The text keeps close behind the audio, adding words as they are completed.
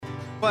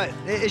But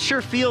it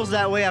sure feels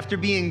that way after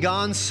being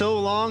gone so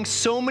long,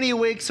 so many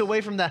weeks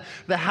away from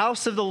the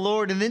house of the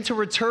Lord, and then to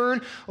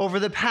return over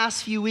the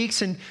past few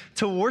weeks and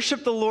to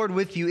worship the Lord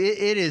with you.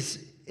 It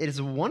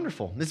is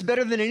wonderful. It's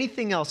better than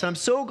anything else. And I'm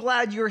so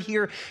glad you're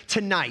here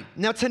tonight.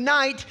 Now,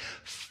 tonight,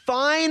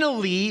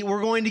 finally,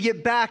 we're going to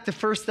get back to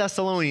 1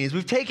 Thessalonians.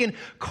 We've taken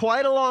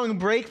quite a long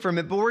break from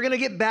it, but we're going to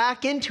get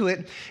back into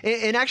it.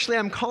 And actually,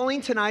 I'm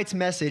calling tonight's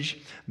message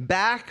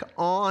Back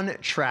on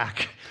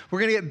Track. We're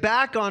going to get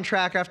back on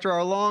track after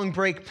our long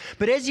break.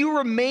 But as you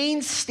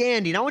remain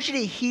standing, I want you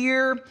to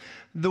hear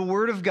the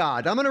word of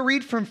God. I'm going to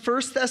read from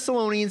 1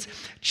 Thessalonians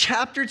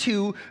chapter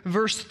 2,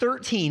 verse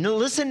 13. Now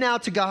listen now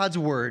to God's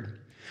word.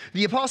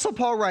 The Apostle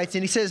Paul writes,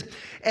 and he says,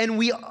 "And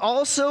we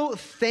also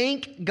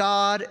thank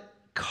God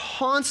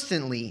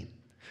constantly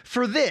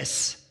for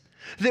this,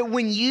 that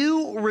when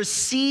you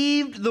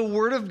received the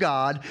word of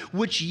God,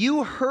 which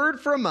you heard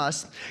from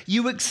us,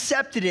 you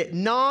accepted it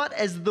not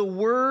as the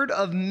word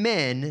of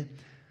men,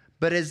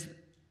 but as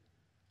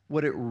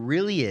what it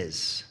really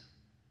is,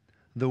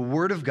 the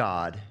word of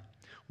God,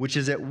 which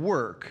is at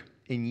work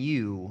in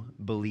you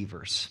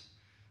believers."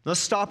 Let's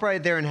stop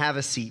right there and have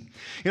a seat.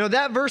 You know,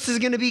 that verse is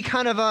going to be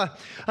kind of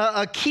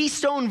a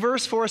keystone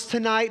verse for us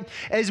tonight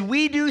as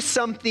we do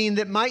something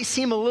that might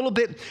seem a little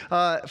bit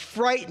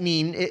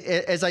frightening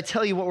as I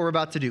tell you what we're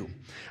about to do.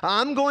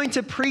 I'm going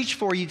to preach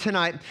for you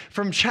tonight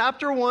from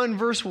chapter 1,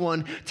 verse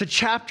 1 to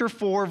chapter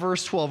 4,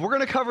 verse 12. We're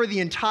going to cover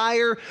the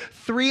entire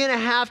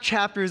 3.5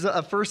 chapters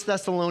of 1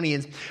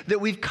 Thessalonians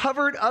that we've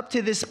covered up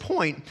to this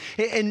point.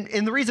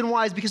 And the reason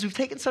why is because we've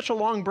taken such a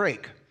long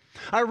break.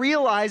 I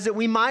realize that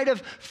we might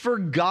have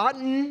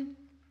forgotten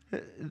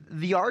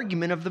the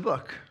argument of the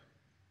book.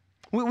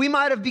 We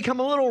might have become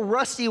a little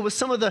rusty with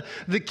some of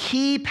the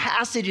key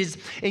passages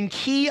and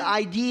key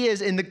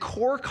ideas and the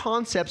core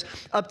concepts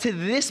up to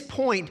this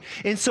point.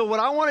 And so what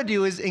I want to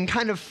do is, in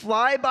kind of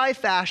fly-by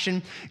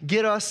fashion,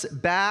 get us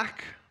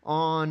back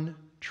on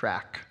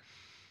track.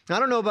 Now, I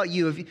don't know about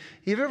you. Have you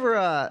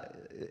ever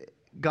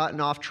gotten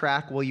off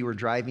track while you were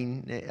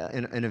driving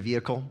in a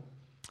vehicle?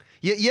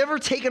 You ever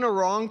taken a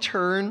wrong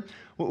turn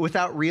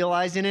without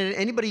realizing it?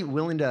 Anybody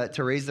willing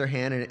to raise their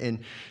hand? And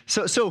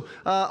so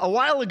a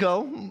while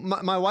ago,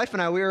 my wife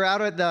and I, we were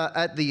out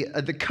at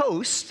the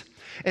coast,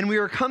 and we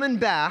were coming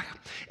back,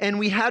 and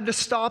we had to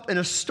stop in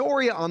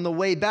Astoria on the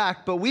way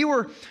back. But we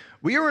were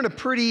in a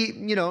pretty,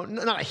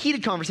 not a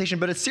heated conversation,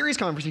 but a serious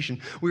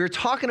conversation. We were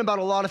talking about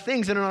a lot of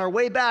things, and on our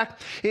way back,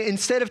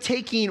 instead of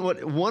taking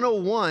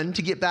 101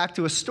 to get back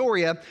to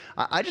Astoria,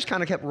 I just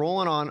kind of kept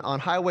rolling on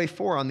Highway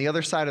 4 on the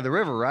other side of the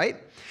river, right?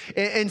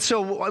 And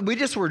so we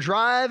just were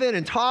driving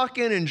and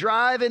talking and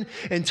driving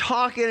and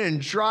talking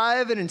and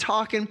driving and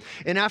talking.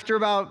 And after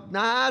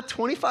about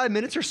 25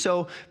 minutes or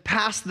so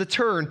past the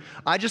turn,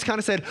 I just kind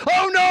of said,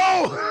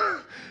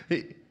 "Oh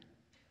no!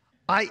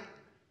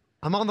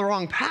 I'm on the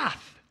wrong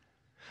path.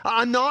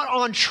 I'm not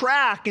on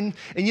track." And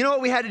you know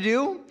what we had to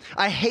do?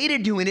 I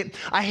hated doing it.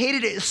 I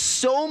hated it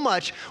so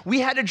much.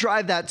 We had to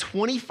drive that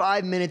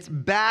 25 minutes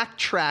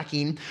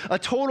backtracking, a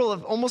total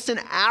of almost an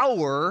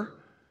hour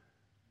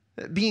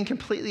being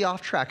completely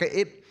off track.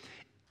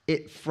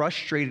 It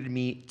frustrated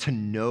me to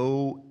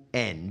no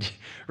end,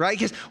 right?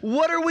 Because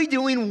what are we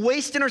doing?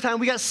 Wasting our time.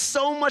 We got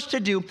so much to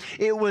do.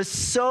 It was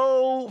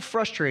so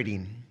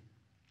frustrating.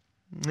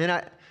 And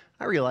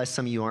I realize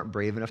some of you aren't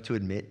brave enough to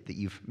admit that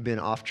you've been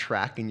off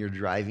track in your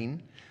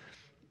driving,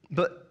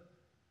 but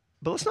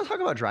let's not talk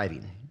about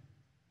driving.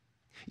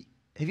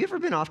 Have you ever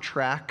been off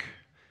track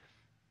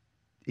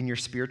in your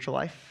spiritual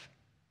life?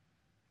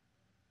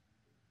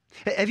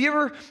 Have you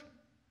ever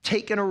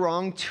taken a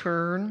wrong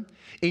turn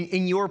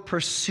in your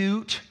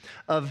pursuit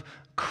of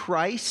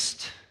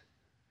Christ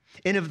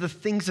and of the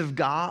things of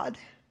God?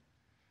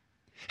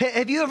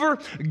 Have you ever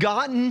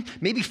gotten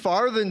maybe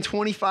farther than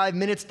 25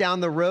 minutes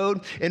down the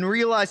road and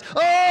realized,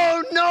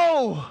 "Oh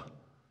no,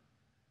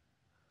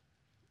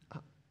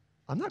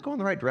 I'm not going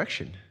the right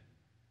direction.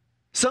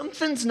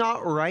 Something's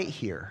not right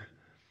here"?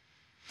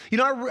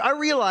 I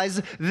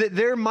realize that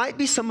there might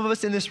be some of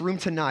us in this room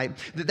tonight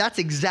that's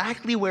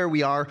exactly where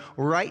we are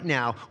right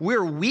now.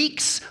 We're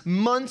weeks,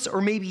 months,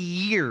 or maybe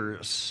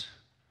years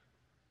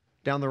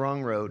down the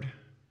wrong road.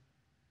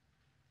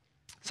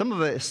 Some of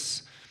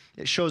us,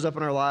 it shows up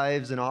in our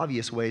lives in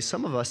obvious ways.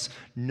 Some of us,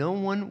 no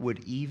one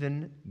would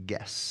even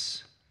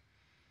guess.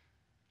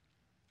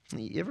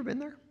 You ever been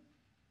there?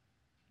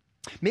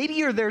 Maybe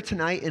you're there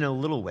tonight in a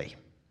little way.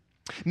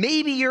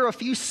 Maybe you're a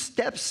few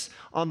steps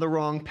on the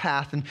wrong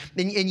path, and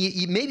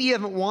maybe you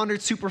haven't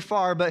wandered super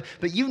far, but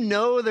you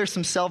know there's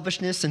some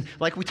selfishness, and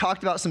like we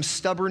talked about, some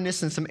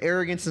stubbornness and some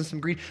arrogance and some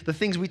greed, the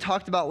things we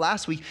talked about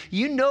last week.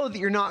 You know that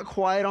you're not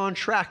quite on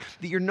track,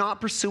 that you're not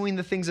pursuing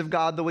the things of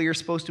God the way you're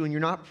supposed to, and you're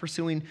not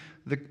pursuing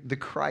the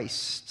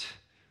Christ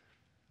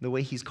the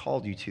way he's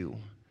called you to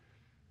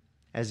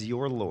as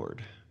your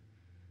Lord.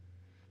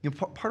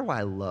 Part of why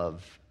I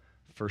love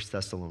 1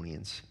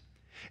 Thessalonians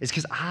is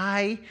because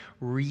I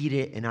read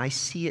it and I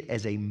see it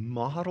as a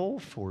model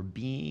for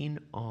being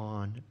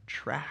on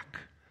track.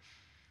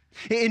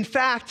 In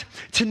fact,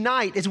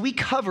 tonight, as we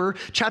cover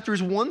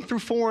chapters 1 through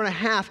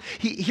 4.5,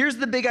 here's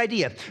the big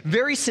idea.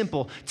 Very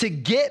simple. To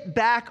get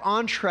back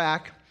on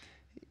track,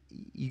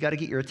 you got to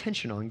get your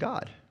attention on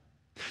God.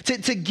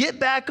 To get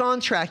back on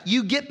track,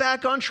 you get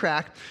back on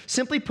track,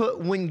 simply put,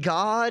 when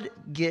God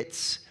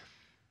gets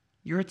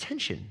your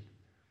attention.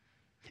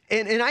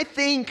 And I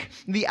think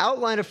the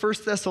outline of 1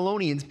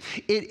 Thessalonians,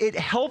 it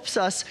helps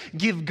us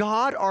give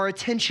God our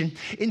attention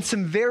in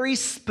some very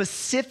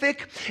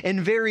specific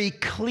and very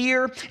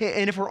clear,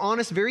 and if we're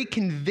honest, very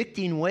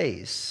convicting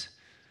ways.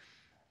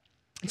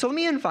 And so let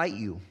me invite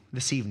you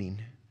this evening,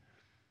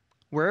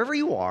 wherever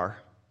you are,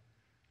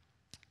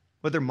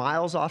 whether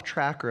miles off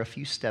track or a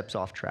few steps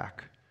off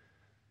track,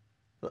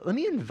 let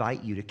me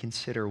invite you to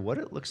consider what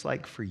it looks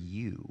like for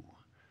you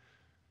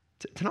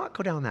to not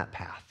go down that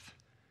path.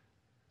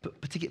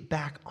 But to get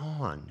back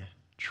on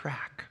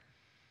track.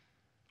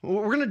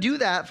 We're going to do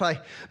that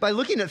by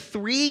looking at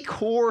three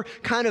core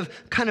kind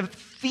of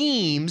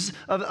themes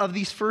of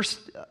these first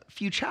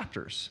few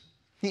chapters.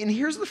 And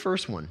here's the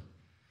first one.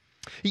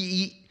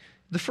 The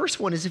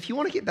first one is, if you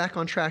want to get back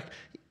on track,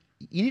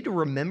 you need to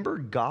remember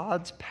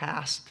God's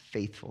past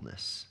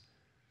faithfulness.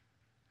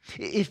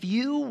 If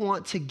you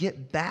want to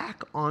get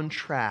back on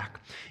track,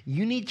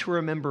 you need to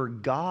remember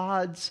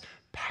God's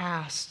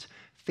past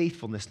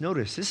faithfulness.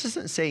 Notice, this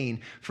isn't saying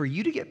for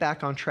you to get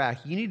back on track,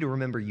 you need to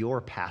remember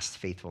your past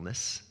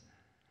faithfulness.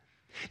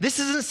 This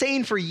isn't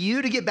saying for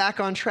you to get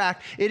back on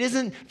track, it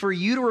isn't for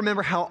you to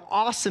remember how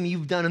awesome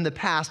you've done in the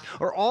past,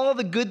 or all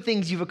the good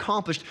things you've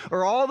accomplished,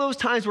 or all those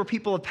times where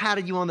people have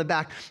patted you on the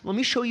back. Let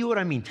me show you what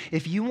I mean.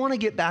 If you want to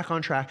get back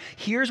on track,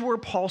 here's where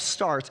Paul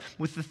starts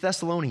with the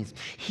Thessalonians.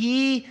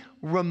 He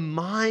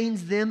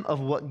reminds them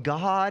of what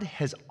God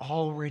has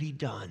already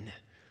done.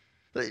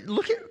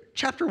 Look at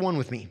chapter 1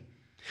 with me.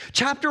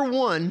 Chapter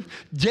 1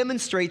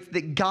 demonstrates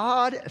that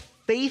God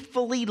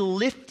faithfully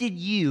lifted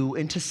you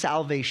into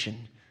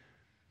salvation.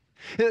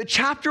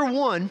 Chapter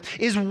 1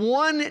 is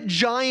one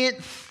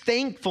giant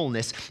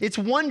thankfulness. It's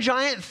one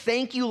giant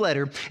thank you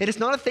letter. And it's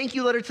not a thank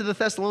you letter to the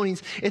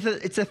Thessalonians.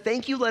 It's a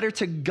thank you letter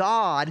to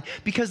God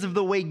because of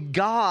the way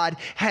God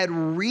had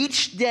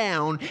reached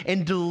down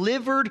and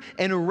delivered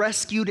and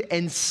rescued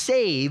and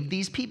saved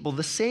these people.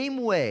 The same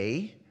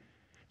way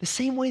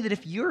that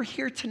if you're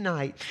here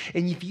tonight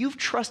and if you've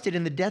trusted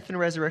in the death and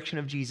resurrection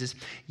of Jesus,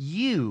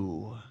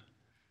 you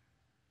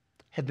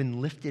have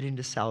been lifted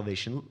into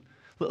salvation.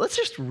 Let's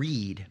just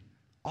read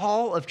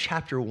all of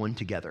chapter 1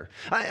 together.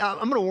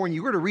 I'm going to warn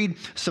you, we're going to read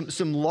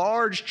some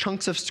large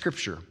chunks of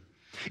scripture.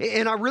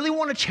 And I really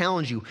want to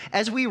challenge you,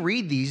 as we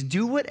read these,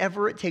 do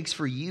whatever it takes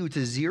for you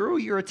to zero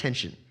your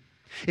attention.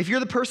 If you're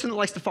the person that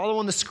likes to follow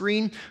on the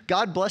screen,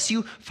 God bless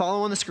you,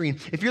 follow on the screen.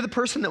 If you're the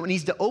person that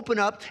needs to open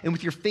up and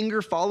with your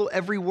finger follow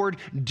every word,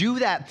 do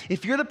that.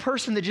 If you're the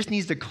person that just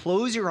needs to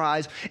close your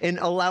eyes and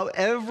allow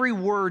every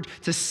word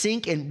to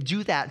sink, and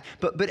do that.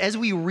 But as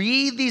we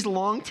read these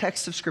long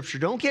texts of Scripture,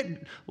 don't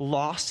get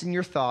lost in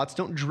your thoughts.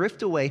 Don't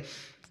drift away.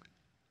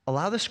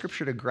 Allow the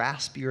Scripture to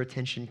grasp your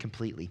attention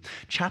completely.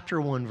 Chapter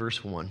 1,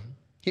 verse 1.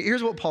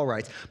 Here's what Paul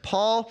writes.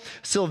 Paul,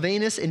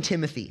 Silvanus, and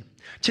Timothy,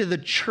 to the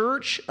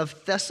church of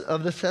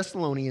the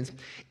Thessalonians,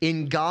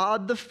 in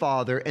God the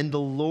Father and the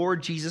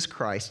Lord Jesus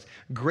Christ,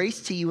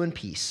 grace to you and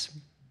peace.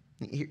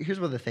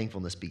 Here's where the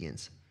thankfulness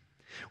begins.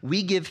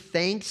 We give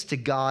thanks to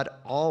God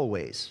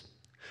always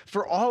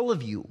for all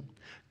of you,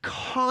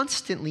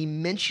 constantly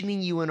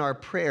mentioning you in our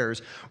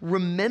prayers,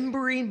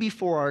 remembering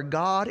before our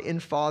God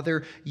and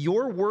Father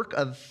your work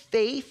of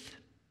faith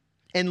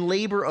and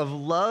labor of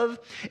love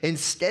and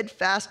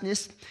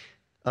steadfastness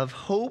of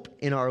hope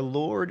in our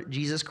Lord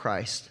Jesus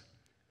Christ.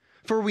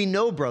 For we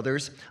know,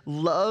 brothers,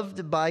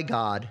 loved by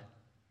God,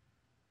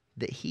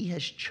 that he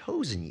has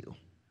chosen you.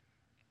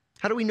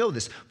 How do we know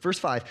this? Verse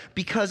 5,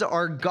 because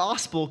our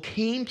gospel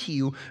came to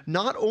you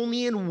not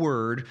only in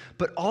word,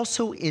 but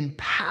also in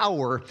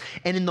power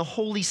and in the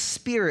Holy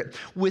Spirit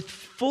with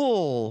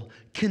full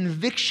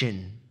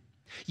conviction.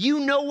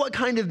 You know what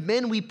kind of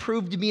men we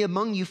proved to be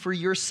among you for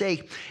your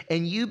sake,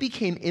 and you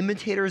became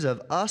imitators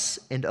of us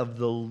and of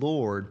the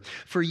Lord.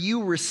 For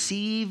you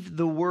received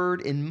the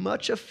word in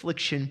much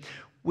affliction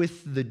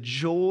with the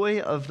joy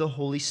of the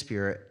Holy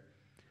Spirit,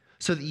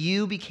 so that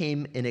you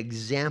became an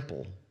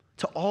example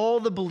to all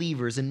the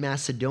believers in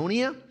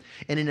Macedonia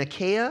and in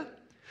Achaia.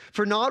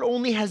 For not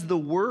only has the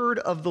word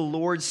of the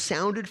Lord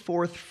sounded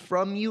forth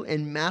from you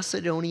in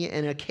Macedonia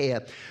and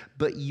Achaia,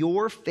 but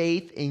your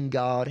faith in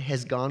God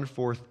has gone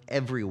forth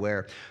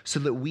everywhere, so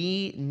that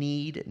we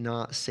need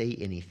not say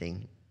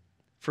anything.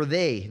 For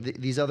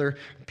these other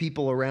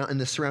people around in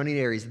the surrounding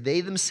areas, they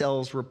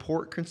themselves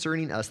report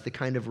concerning us the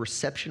kind of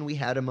reception we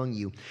had among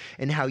you,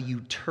 and how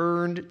you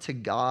turned to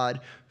God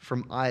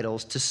from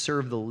idols to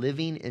serve the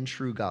living and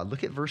true God.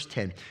 Look at verse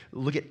 10.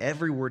 Look at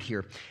every word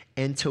here.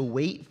 And to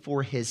wait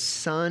for his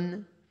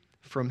Son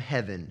from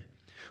heaven,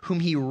 whom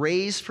he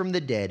raised from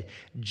the dead,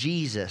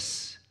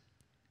 Jesus,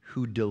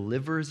 who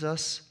delivers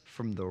us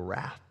from the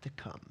wrath to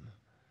come.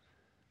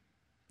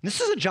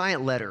 This is a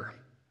giant letter.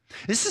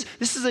 This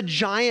is a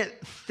giant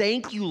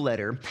thank you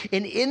letter.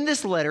 And in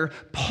this letter,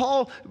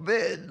 Paul,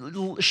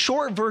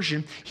 short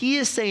version, he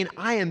is saying,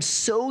 I am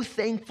so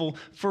thankful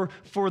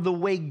for the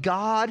way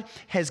God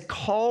has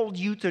called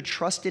you to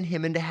trust in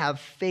him and to have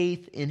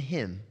faith in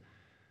him.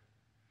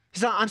 He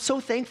said, I'm so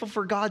thankful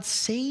for God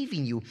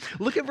saving you.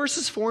 Look at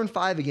verses 4 and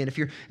 5 again, if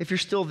you're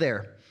still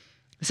there.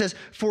 It says,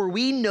 for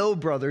we know,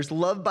 brothers,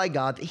 loved by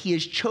God, that he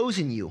has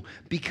chosen you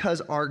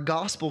because our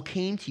gospel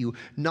came to you,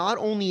 not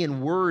only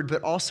in word,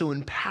 but also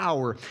in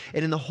power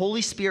and in the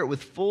Holy Spirit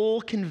with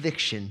full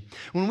conviction.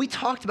 When we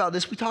talked about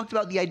this, we talked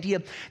about the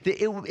idea that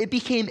it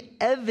became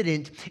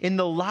evident in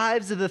the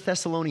lives of the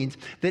Thessalonians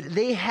that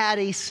they had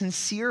a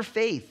sincere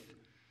faith,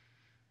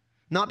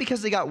 not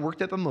because they got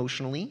worked up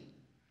emotionally,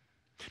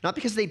 not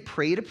because they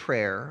prayed a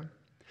prayer,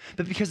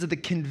 but because of the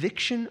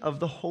conviction of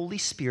the Holy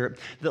Spirit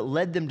that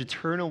led them to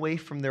turn away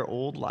from their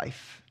old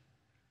life.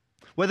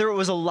 Whether it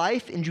was a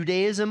life in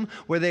Judaism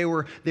where they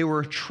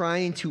were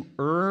trying to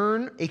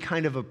earn a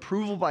kind of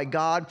approval by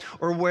God,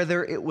 or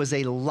whether it was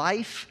a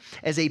life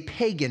as a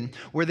pagan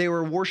where they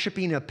were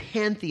worshiping a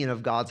pantheon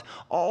of gods,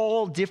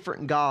 all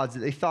different gods that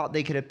they thought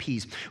they could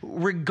appease.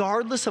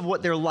 Regardless of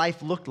what their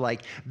life looked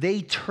like,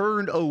 they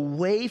turned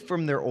away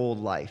from their old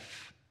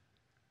life.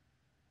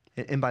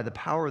 And by the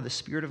power of the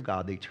Spirit of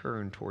God, they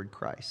turned toward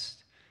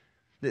Christ.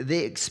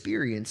 They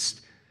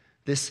experienced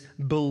this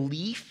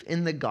belief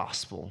in the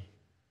gospel.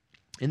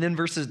 And then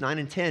verses 9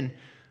 and 10,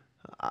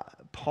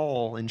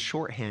 Paul, in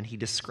shorthand, he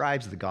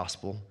describes the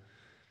gospel.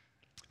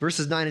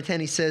 Verses 9 and 10,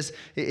 he says,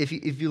 if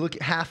you look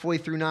halfway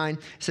through 9,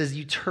 it says,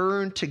 you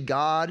turn to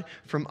God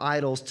from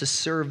idols to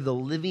serve the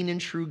living and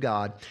true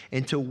God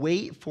and to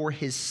wait for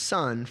his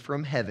Son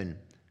from heaven.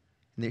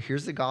 And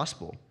here's the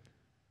gospel,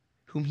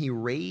 whom he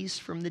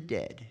raised from the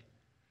dead.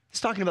 It's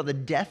talking about the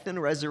death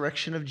and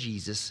resurrection of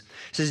Jesus.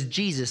 It says,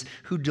 Jesus,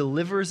 who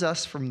delivers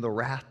us from the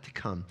wrath to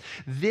come.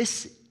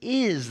 This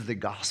is the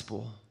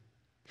gospel.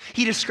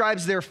 He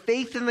describes their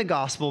faith in the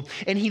gospel,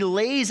 and he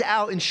lays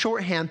out in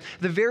shorthand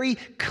the very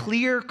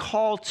clear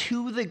call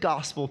to the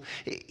gospel.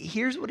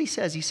 Here's what he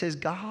says. He says,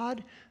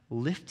 God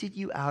lifted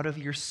you out of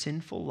your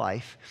sinful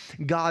life.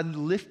 God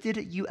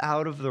lifted you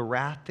out of the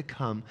wrath to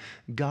come.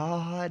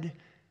 God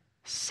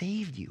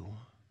saved you.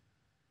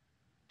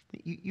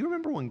 You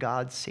remember when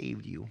God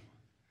saved you?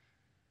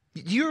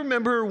 Do you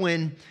remember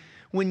when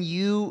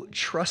you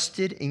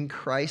trusted in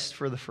Christ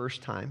for the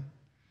first time?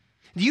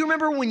 Do you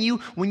remember when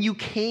you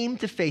came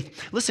to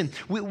faith? Listen,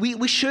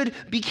 we should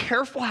be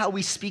careful how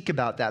we speak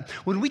about that.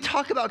 When we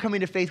talk about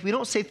coming to faith, we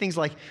don't say things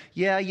like,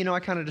 yeah, I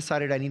kind of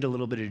decided I need a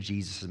little bit of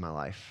Jesus in my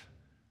life.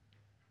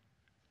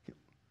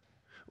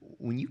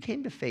 When you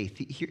came to faith,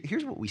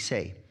 here's what we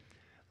say.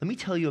 Let me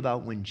tell you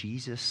about when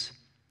Jesus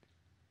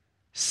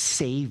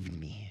saved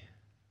me.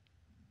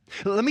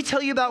 Let me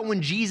tell you about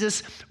when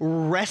Jesus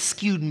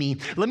rescued me.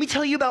 Let me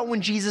tell you about when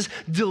Jesus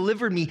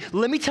delivered me.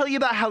 Let me tell you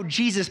about how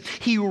Jesus,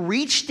 he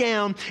reached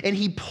down and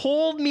he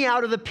pulled me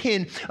out of the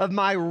pit of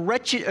my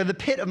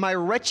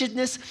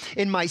wretchedness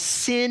and my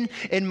sin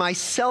and my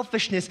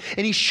selfishness.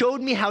 And he showed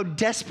me how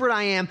desperate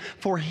I am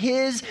for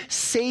his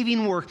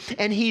saving work.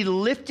 And he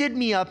lifted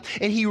me up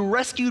and he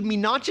rescued me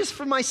not just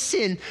from my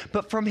sin,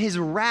 but from his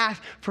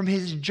wrath, from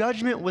his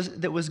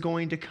judgment that was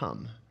going to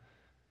come.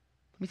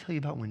 Let me tell you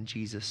about when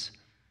Jesus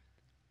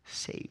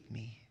saved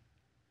me.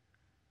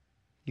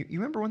 You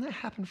remember when that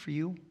happened for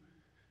you?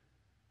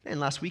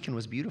 And last weekend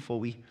was beautiful.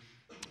 We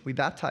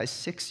baptized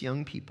 6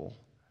 young people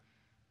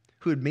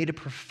who had made a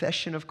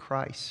profession of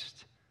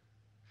Christ.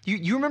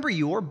 You remember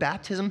your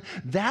baptism?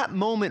 That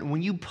moment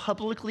when you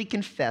publicly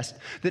confessed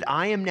that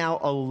I am now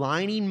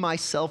aligning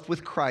myself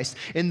with Christ,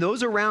 and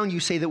those around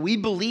you say that we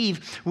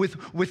believe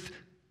with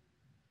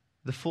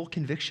the full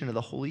conviction of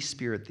the Holy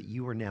Spirit that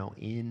you are now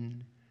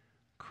in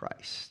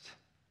Christ.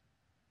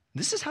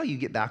 This is how you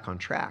get back on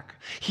track.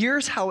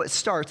 Here's how it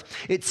starts.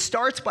 It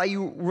starts by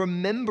you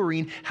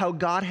remembering how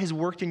God has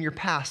worked in your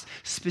past,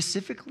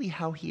 specifically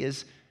how he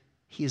has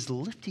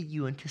lifted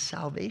you into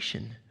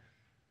salvation.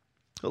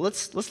 But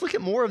let's look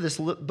at more of this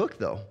book,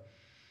 though.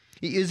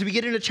 As we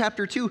get into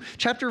chapter 2,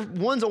 chapter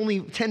 1's only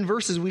 10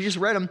 verses. We just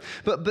read them.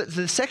 But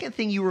the second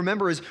thing you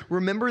remember is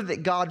remember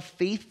that God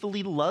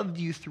faithfully loved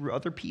you through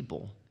other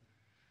people.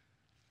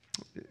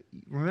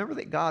 Remember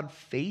that God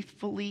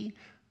faithfully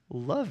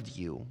loved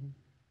you.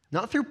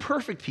 Not through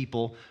perfect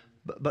people,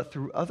 but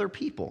through other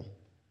people.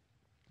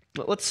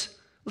 Let's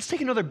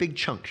take another big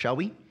chunk, shall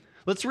we?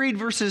 Let's read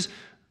verses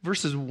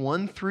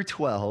 1 through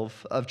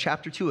 12 of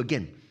chapter 2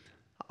 again.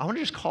 I want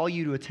to just call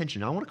you to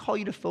attention. I want to call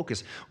you to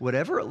focus.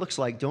 Whatever it looks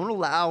like, don't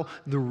allow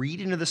the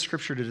reading of the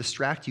scripture to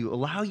distract you.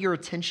 Allow your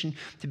attention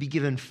to be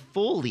given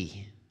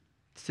fully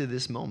to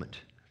this moment.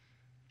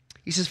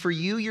 He says, "For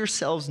you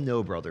yourselves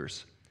know,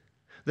 brothers,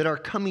 that our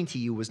coming to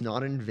you was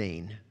not in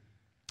vain.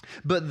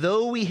 But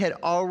though we had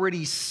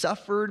already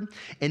suffered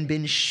and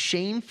been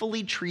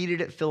shamefully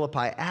treated at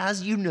Philippi,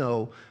 as you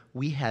know,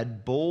 we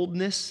had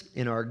boldness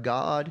in our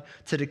God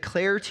to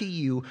declare to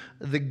you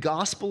the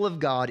gospel of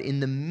God in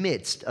the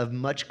midst of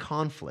much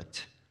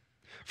conflict.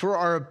 For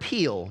our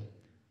appeal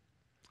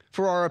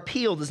For our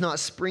appeal does not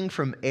spring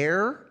from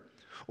error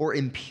or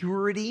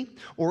impurity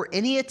or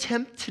any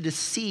attempt to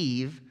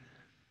deceive,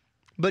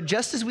 but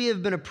just as we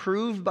have been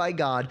approved by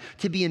God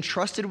to be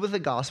entrusted with the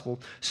gospel,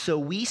 so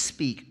we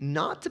speak,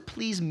 not to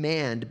please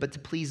man, but to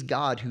please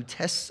God who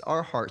tests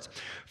our hearts.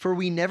 For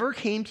we never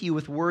came to you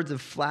with words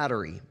of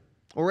flattery,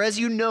 or as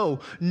you know,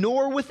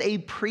 nor with a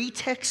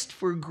pretext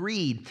for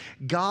greed.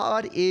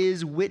 God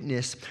is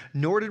witness,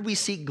 nor did we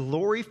seek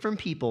glory from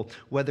people,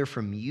 whether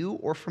from you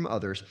or from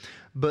others,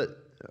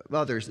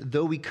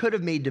 though we could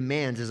have made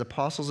demands as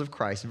apostles of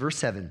Christ. Verse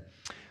 7,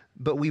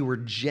 but we were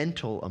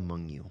gentle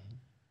among you,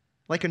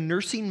 like a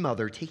nursing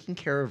mother taking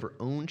care of her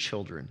own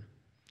children.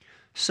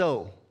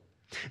 So,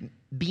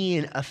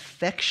 being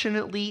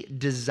affectionately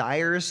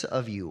desirous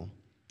of you,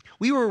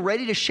 we were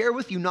ready to share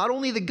with you not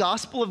only the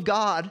gospel of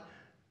God,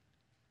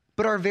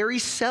 but our very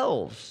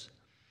selves,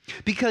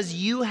 because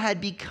you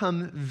had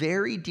become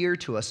very dear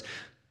to us.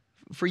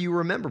 For you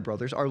remember,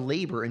 brothers, our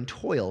labor and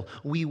toil.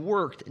 We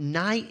worked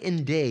night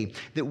and day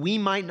that we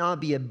might not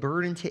be a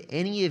burden to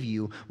any of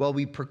you while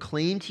we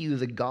proclaim to you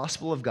the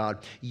gospel of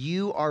God.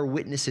 You are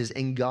witnesses,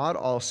 and God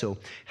also,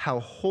 how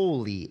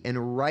holy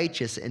and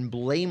righteous and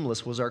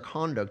blameless was our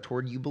conduct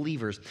toward you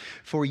believers.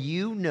 For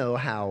you know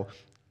how,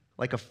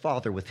 like a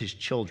father with his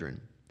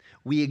children,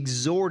 we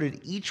exhorted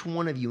each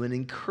one of you and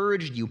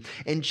encouraged you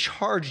and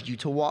charged you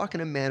to walk in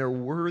a manner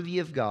worthy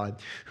of God,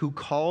 who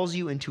calls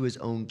you into his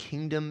own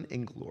kingdom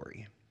and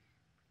glory.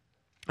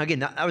 Again,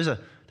 that was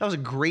a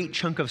great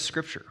chunk of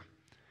scripture.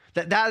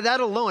 That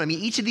alone, I mean,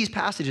 each of these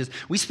passages,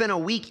 we spent a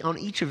week on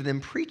each of them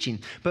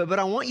preaching. But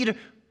I want you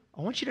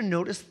to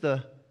notice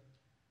the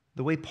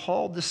way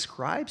Paul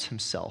describes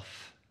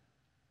himself.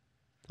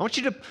 I want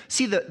you to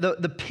see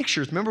the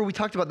pictures. Remember, we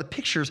talked about the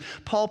pictures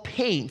Paul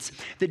paints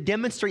that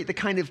demonstrate the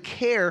kind of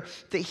care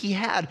that he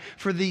had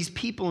for these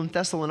people in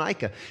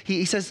Thessalonica.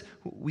 He says,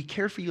 we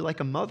care for you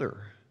like a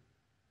mother.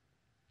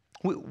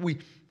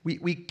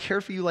 We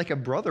care for you like a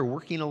brother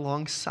working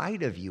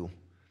alongside of you.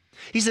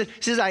 He says,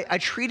 I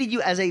treated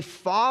you as a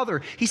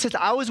father. He says,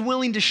 I was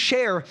willing to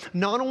share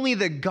not only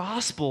the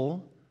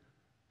gospel,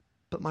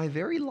 but my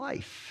very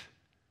life.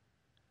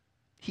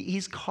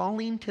 He's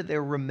calling to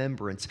their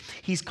remembrance.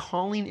 He's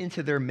calling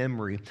into their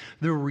memory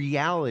the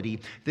reality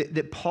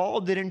that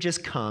Paul didn't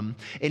just come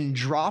and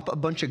drop a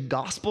bunch of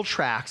gospel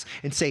tracts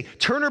and say,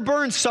 turn or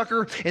burn,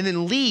 sucker, and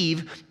then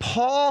leave.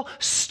 Paul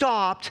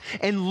stopped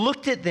and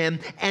looked at them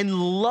and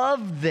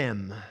loved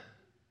them.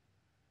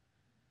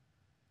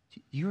 Do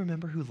you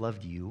remember who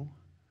loved you?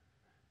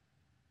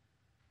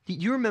 Do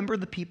you remember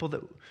the people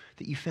that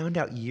you found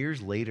out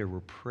years later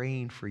were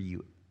praying for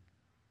you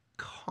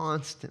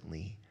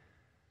constantly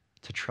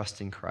to trust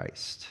in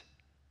Christ?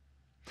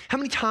 How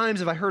many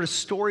times have I heard a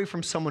story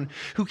from someone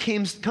who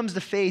comes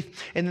to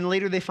faith, and then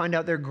later they find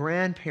out their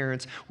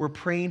grandparents were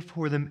praying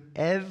for them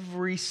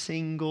every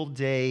single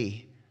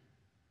day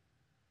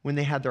when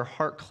they had their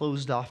heart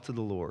closed off to the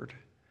Lord,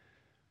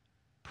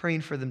 praying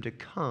for them to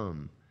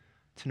come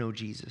to know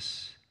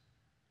Jesus?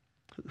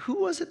 Who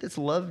was it that's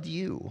loved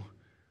you?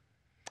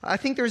 I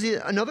think there's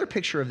another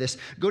picture of this.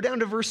 Go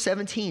down to verse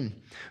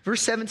 17.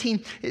 Verse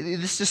 17,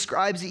 this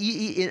describes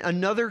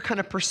another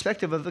kind of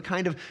perspective of the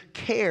kind of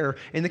care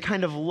and the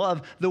kind of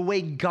love, the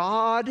way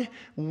God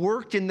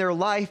worked in their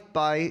life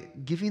by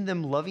giving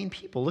them loving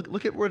people.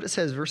 Look at what it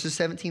says, verses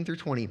 17 through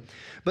 20.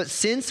 But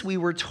since we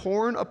were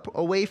torn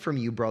away from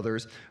you,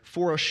 brothers,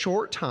 for a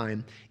short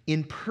time,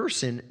 in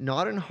person,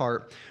 not in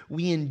heart,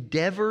 we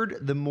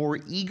endeavored the more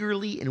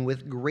eagerly and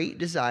with great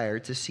desire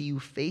to see you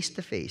face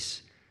to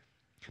face,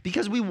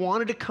 because we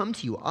wanted to come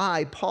to you,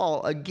 I,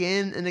 Paul,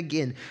 again and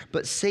again,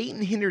 but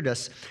Satan hindered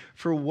us.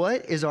 For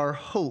what is our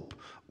hope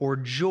or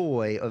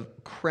joy, of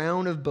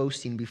crown of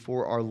boasting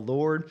before our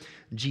Lord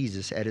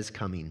Jesus at his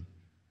coming?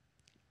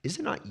 Is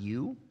it not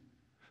you?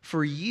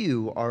 For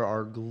you are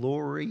our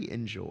glory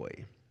and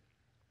joy.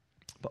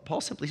 But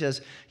Paul simply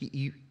says,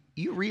 you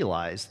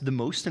realize the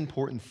most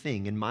important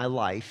thing in my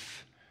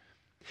life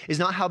is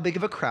not how big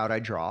of a crowd I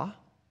draw,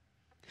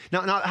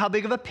 not how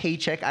big of a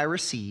paycheck I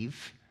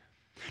receive,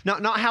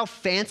 not how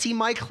fancy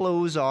my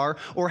clothes are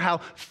or how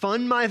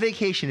fun my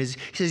vacation is.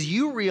 He says,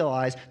 you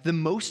realize the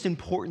most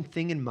important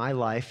thing in my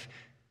life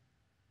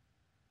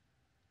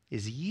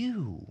is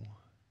you.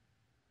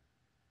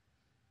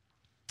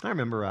 I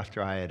remember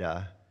after I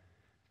had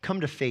come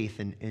to faith,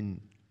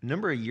 and a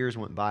number of years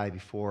went by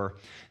before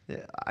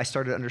I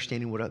started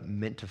understanding what it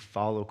meant to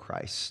follow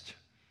Christ.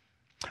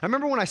 I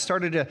remember when I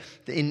started to,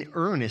 in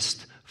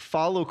earnest,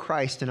 follow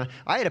Christ, and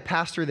I had a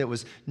pastor that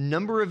was a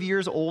number of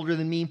years older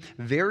than me,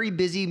 very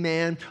busy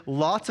man,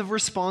 lots of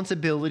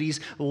responsibilities,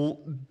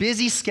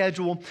 busy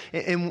schedule,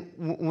 and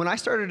when I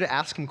started to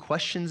ask him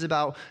questions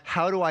about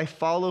how do I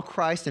follow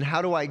Christ and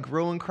how do I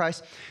grow in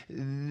Christ,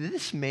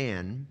 this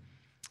man,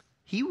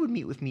 he would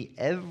meet with me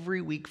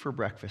every week for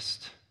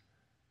breakfast.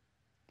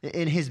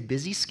 In his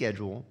busy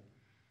schedule,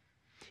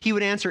 he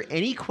would answer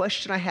any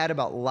question I had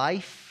about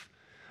life,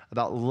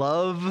 about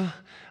love,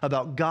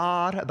 about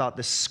God, about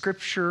the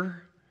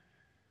scripture.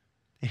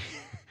 He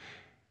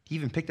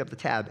even picked up the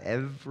tab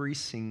every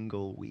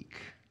single week.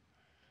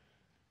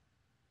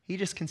 He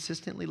just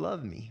consistently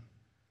loved me.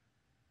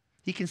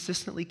 He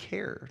consistently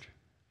cared.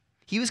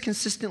 He was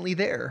consistently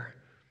there.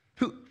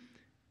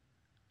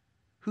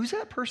 Who's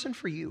that person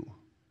for you?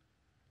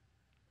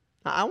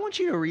 I want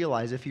you to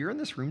realize if you're in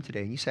this room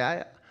today and you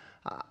say,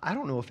 I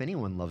don't know if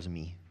anyone loves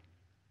me.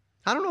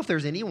 I don't know if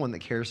there's anyone that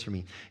cares for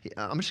me.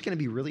 I'm just going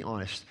to be really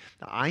honest.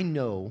 I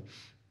know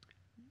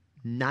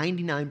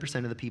 99%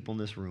 of the people in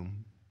this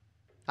room.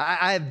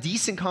 I have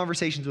decent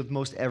conversations with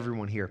most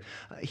everyone here.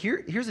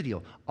 Here's the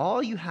deal.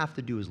 All you have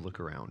to do is look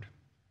around.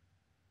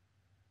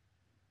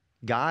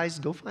 Guys,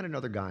 go find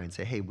another guy and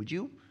say, hey, would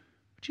you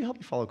help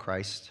me follow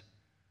Christ?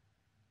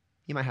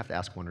 You might have to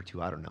ask one or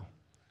two, I don't know.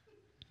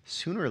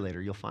 Sooner or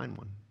later, you'll find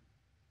one.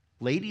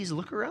 Ladies,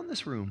 look around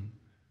this room.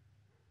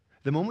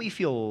 The moment you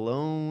feel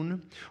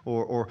alone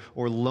or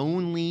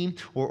lonely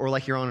or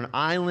like you're on an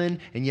island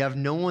and you have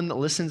no one that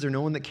listens or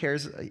no one that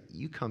cares,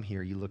 you come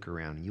here, you look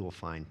around, and you will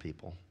find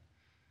people.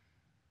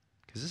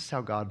 Because this is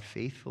how God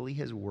faithfully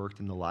has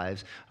worked in the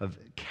lives of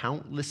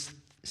countless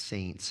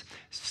saints,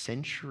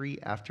 century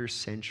after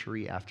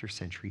century after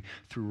century,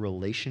 through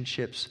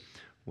relationships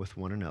with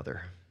one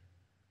another.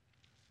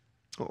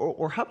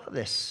 Or how about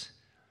this?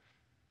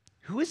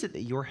 Who is it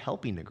that you're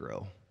helping to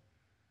grow?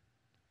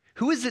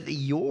 Who is it that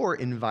you're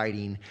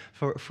inviting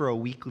for a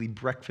weekly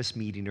breakfast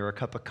meeting or a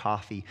cup of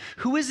coffee?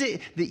 Who is it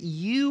that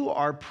you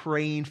are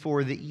praying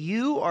for, that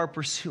you are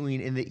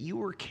pursuing, and that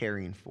you are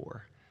caring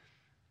for?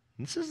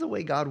 And this is the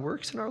way God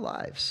works in our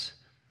lives.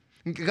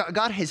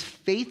 God has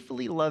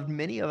faithfully loved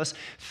many of us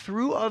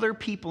through other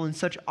people in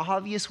such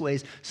obvious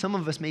ways. Some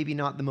of us maybe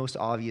not the most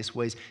obvious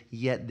ways,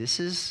 yet this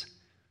is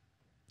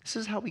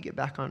how we get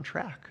back on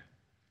track.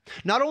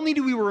 Not only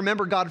do we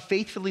remember God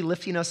faithfully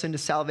lifting us into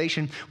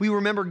salvation, we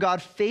remember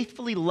God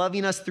faithfully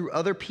loving us through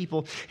other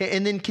people.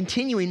 And then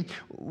continuing,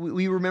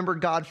 we remember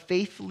God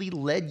faithfully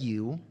led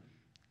you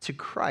to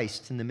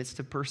Christ in the midst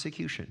of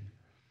persecution.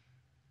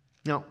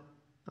 Now,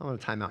 I want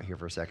to time out here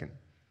for a second.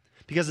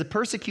 Because the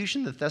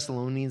persecution the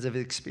Thessalonians have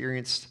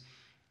experienced,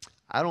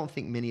 I don't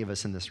think many of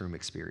us in this room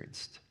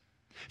experienced.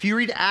 If you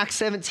read Acts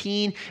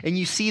 17 and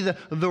you see the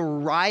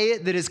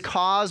riot that is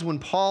caused when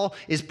Paul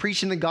is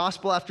preaching the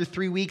gospel after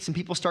 3 weeks and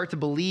people start to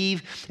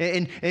believe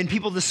and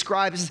people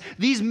describe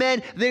these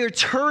men, they are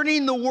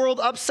turning the world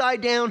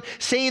upside down,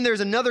 saying there's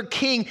another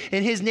king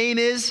and his name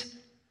is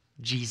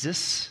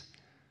Jesus.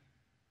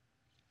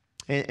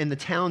 And the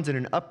town's in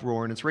an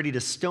uproar, and it's ready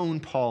to stone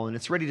Paul, and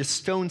it's ready to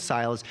stone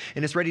Silas,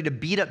 and it's ready to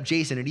beat up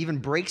Jason. It even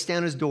breaks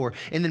down his door.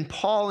 And then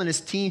Paul and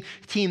his team,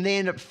 they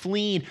end up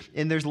fleeing,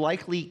 and there's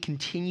likely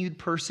continued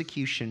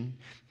persecution.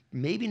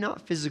 Maybe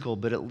not physical,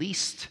 but at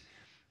least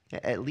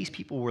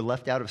people were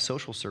left out of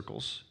social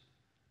circles.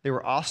 They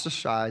were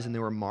ostracized, and they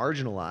were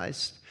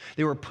marginalized.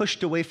 They were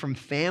pushed away from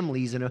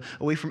families and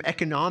away from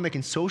economic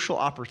and social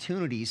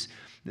opportunities.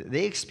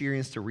 They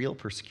experienced a real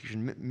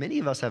persecution. Many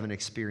of us haven't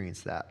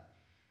experienced that.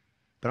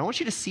 But I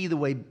want you to see the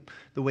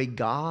way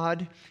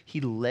God,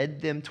 he led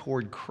them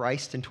toward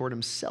Christ and toward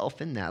himself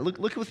in that.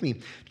 Look with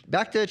me.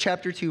 Back to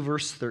chapter 2,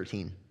 verse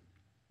 13.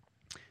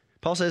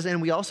 Paul says,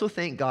 and we also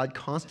thank God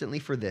constantly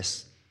for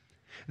this,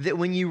 that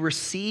when you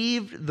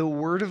received the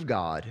word of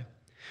God,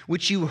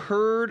 which you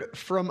heard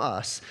from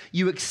us,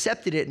 you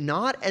accepted it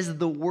not as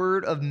the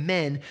word of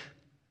men,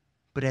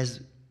 but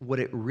as what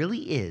it really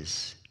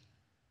is,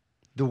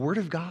 the word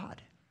of God,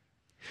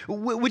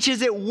 which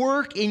is at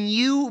work in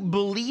you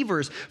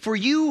believers. For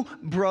you,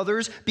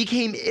 brothers,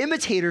 became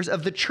imitators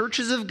of the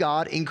churches of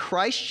God in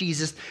Christ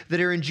Jesus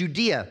that are in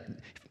Judea.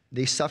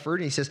 They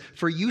suffered, and he says,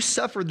 for you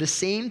suffered the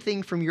same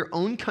thing from your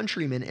own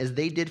countrymen as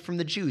they did from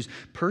the Jews,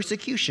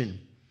 persecution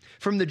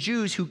from the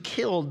Jews who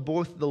killed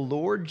both the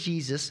Lord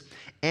Jesus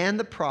and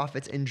the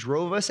prophets and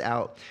drove us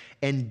out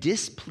and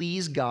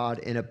displease God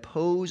and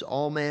oppose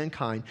all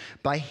mankind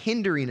by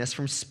hindering us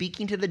from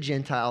speaking to the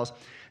Gentiles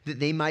that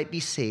they might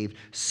be saved,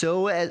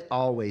 so as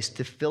always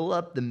to fill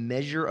up the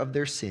measure of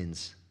their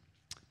sins.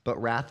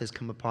 But wrath has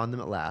come upon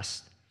them at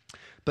last.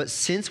 But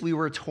since we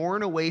were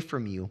torn away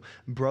from you,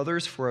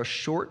 brothers, for a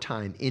short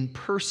time, in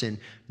person,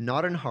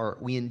 not in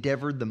heart, we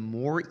endeavored the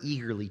more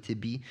eagerly to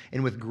be,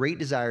 and with great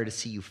desire to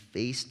see you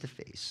face to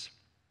face.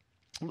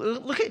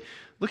 Look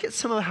at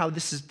some of how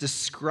this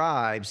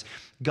describes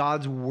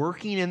God's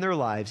working in their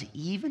lives,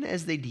 even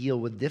as they deal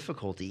with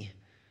difficulty.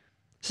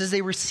 It says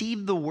they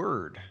received the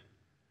word.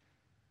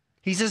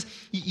 He says,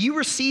 you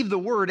receive the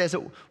word as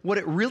what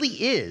it really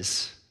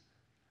is,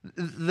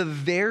 the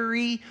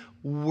very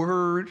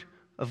word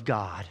of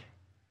God.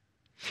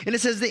 And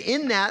it says that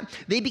in that,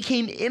 they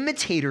became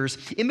imitators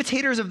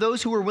of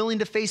those who were willing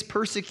to face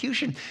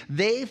persecution.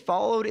 They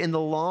followed in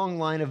the long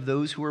line of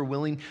those who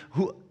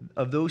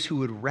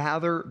would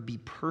rather be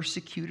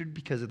persecuted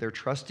because of their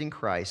trust in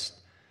Christ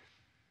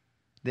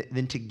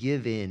than to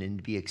give in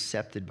and be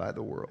accepted by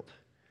the world.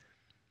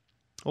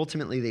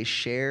 Ultimately, they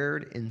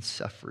shared in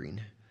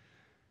suffering.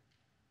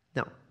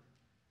 Now,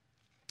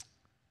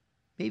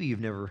 maybe you've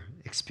never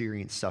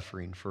experienced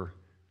suffering for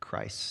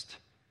Christ.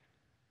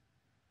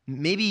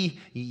 Maybe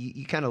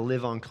you kind of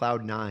live on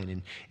cloud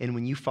nine, and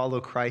when you follow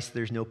Christ,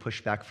 there's no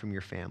pushback from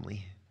your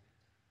family.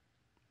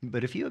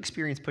 But if you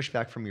experience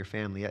pushback from your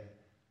family,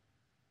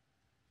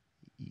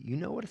 you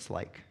know what it's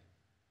like.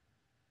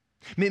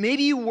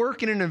 Maybe you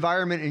work in an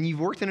environment, and you've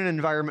worked in an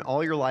environment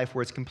all your life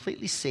where it's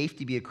completely safe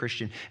to be a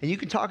Christian, and you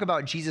can talk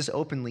about Jesus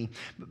openly.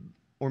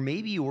 Or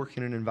maybe you work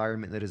in an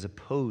environment that is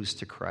opposed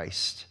to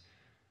Christ,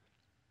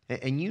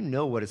 and you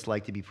know what it's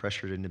like to be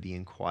pressured into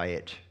being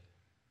quiet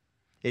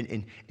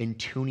and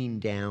tuning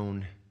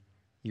down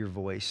your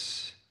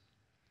voice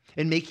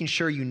and making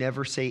sure you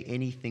never say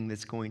anything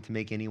that's going to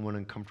make anyone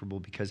uncomfortable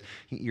because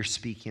you're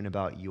speaking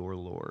about your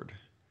Lord.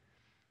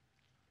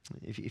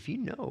 If you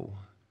know,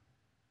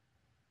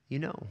 you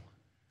know.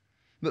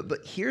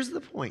 But here's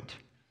the point.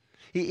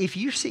 If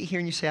you sit here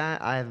and you say,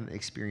 I haven't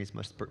experienced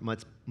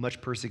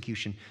much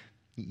persecution,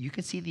 you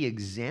can see the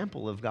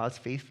example of God's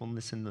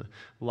faithfulness in the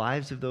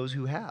lives of those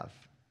who have.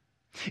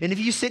 And if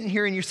you sit in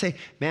here and you say,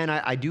 man,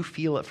 I do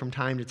feel it from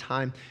time to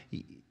time,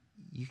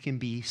 you can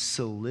be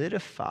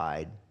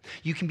solidified.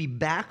 You can be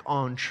back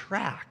on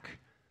track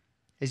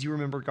as you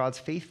remember God's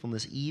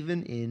faithfulness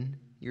even in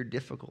your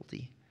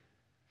difficulty.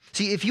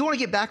 See, if you want to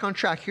get back on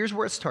track, here's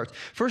where it starts.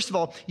 First of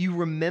all, you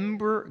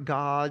remember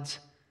God's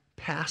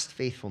past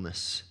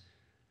faithfulness.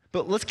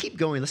 But let's keep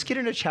going. Let's get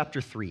into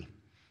chapter 3.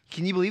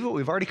 Can you believe it?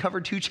 We've already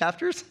covered 2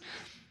 chapters.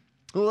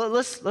 Well,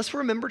 let's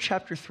remember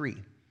chapter 3.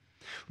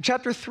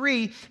 Chapter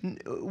 3,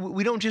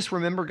 we don't just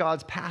remember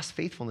God's past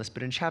faithfulness,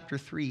 but in chapter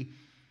 3,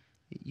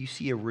 you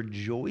see a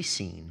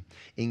rejoicing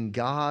in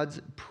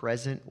God's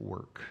present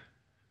work.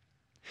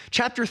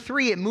 Chapter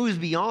 3, it moves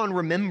beyond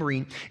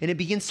remembering, and it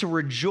begins to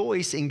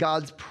rejoice in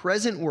God's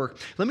present work.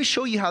 Let me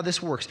show you how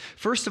this works.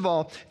 First of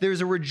all,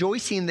 there's a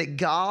rejoicing that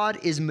God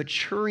is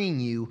maturing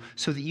you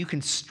so that you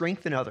can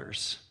strengthen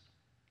others.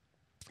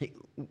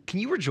 Can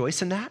you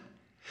rejoice in that?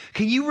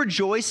 Can you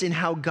rejoice in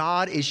how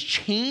God is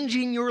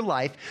changing your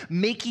life,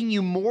 making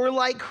you more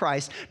like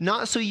Christ,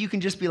 not so you can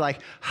just be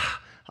like,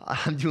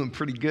 I'm doing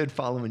pretty good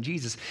following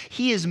Jesus.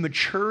 He is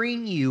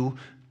maturing you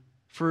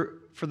for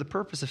the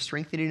purpose of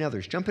strengthening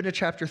others. Jump into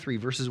chapter 3,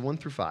 verses 1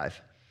 through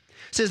 5.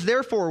 It says,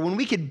 therefore, when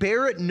we could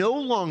bear it no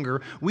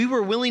longer, we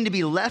were willing to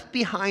be left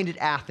behind at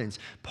Athens.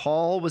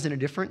 Paul was in a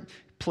different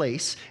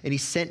place, and he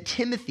sent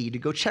Timothy to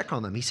go check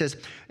on them. He says,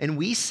 and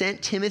we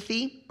sent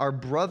Timothy, our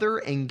brother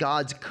and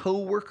God's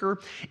co-worker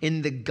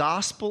in the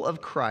gospel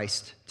of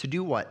Christ, to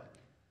do what?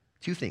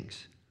 2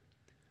 things.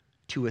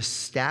 To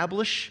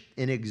establish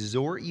and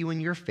exhort you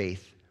in your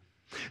faith,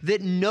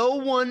 that no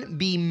one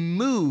be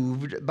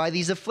moved by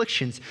these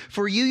afflictions.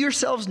 For you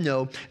yourselves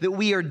know that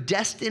we are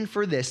destined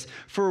for this.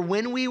 For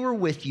when we were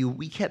with you,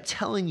 we kept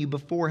telling you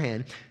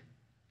beforehand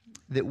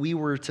that we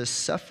were to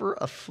suffer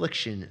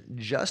affliction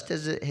just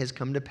as it has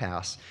come to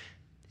pass,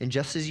 and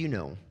just as you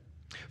know.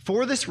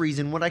 For this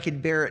reason, when I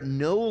could bear it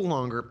no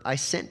longer, I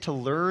sent to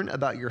learn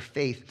about your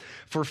faith,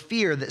 for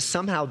fear that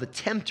somehow the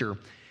tempter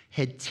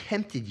had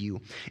tempted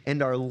you,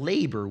 and our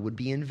labor would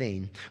be in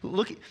vain.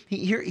 Look,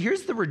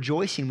 here's the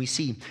rejoicing we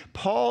see.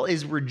 Paul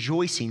is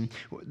rejoicing.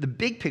 The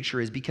big picture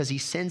is because he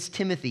sends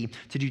Timothy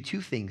to do 2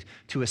 things,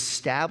 to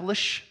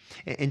establish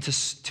and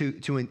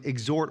to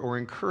exhort or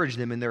encourage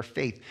them in their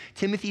faith.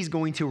 Timothy's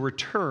going to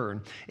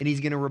return, and he's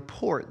going to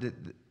report that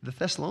the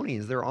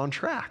Thessalonians, they're on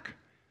track.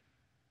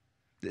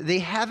 They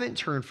haven't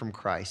turned from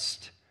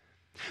Christ.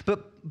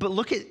 But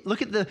look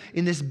at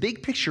in this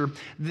big picture,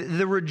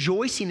 the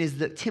rejoicing is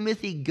that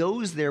Timothy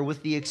goes there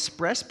with the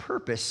express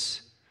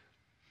purpose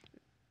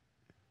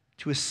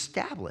to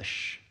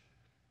establish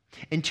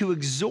and to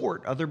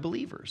exhort other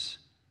believers.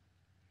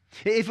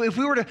 If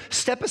we were to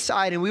step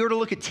aside and we were to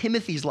look at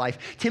Timothy's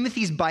life,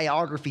 Timothy's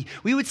biography,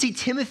 we would see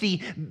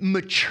Timothy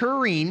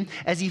maturing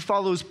as he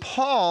follows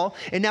Paul,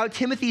 and now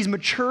Timothy's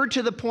matured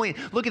to the point,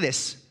 look at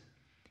this,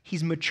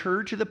 he's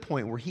matured to the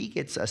point where he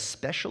gets a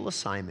special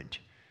assignment.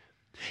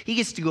 He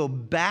gets to go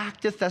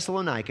back to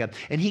Thessalonica,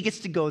 and he gets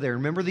to go there.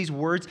 Remember these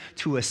words?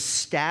 To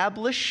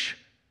establish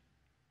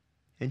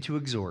and to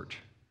exhort.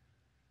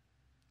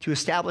 To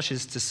establish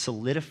is to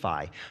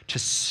solidify, to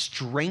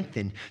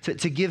strengthen,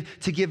 to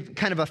give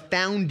kind of a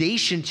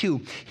foundation to.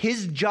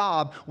 His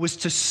job was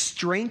to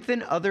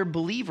strengthen other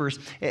believers,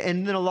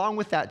 and then along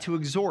with that, to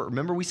exhort.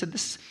 Remember we said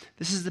this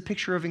is the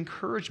picture of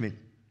encouragement.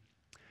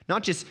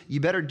 Not just, you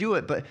better do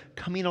it, but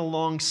coming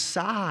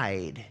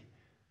alongside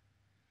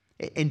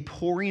and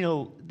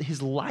pouring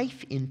his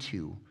life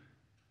into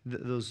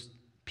those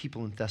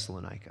people in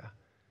Thessalonica.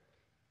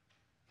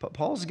 But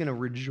Paul's going to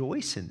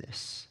rejoice in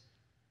this.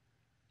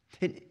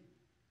 And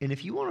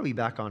if you want to be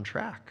back on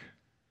track,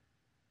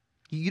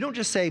 you don't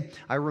just say,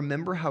 I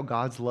remember how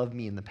God's loved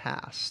me in the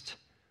past.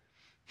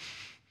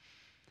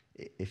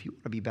 If you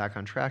want to be back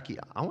on track,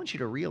 I want you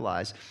to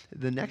realize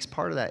the next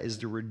part of that is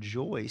to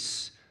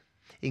rejoice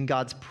in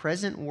God's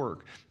present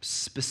work,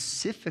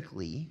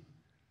 specifically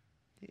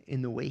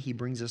in the way he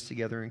brings us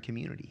together in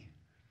community.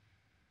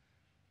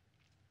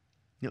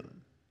 You know,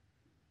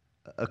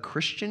 a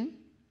Christian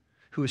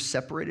who is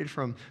separated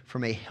from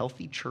a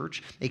healthy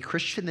church, a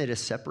Christian that is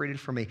separated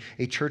from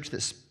a church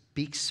that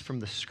speaks from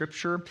the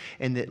scripture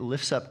and that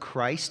lifts up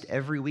Christ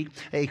every week,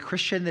 a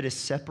Christian that is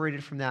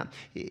separated from that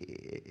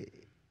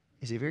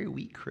is a very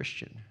weak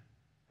Christian.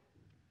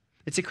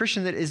 It's a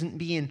Christian that isn't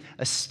being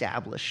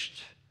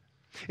established.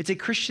 It's a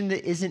Christian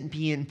that isn't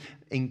being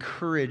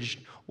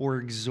encouraged or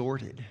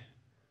exhorted.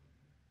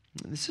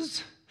 This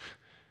is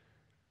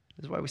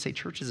why we say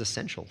church is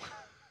essential.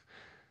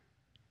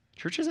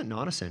 Church isn't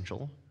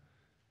non-essential.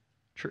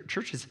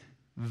 Church is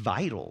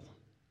vital.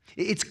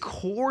 It's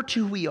core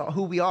to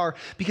who we are,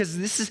 because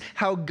this is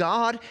how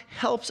God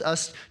helps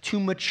us to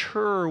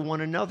mature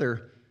one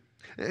another.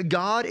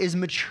 God is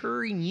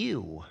maturing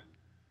you.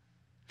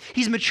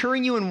 He's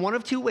maturing you in one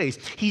of two ways.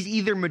 He's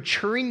either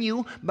maturing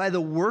you by the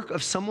work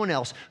of someone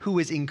else who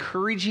is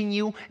encouraging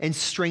you and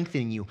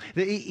strengthening you.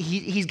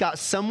 He's got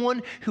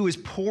someone who is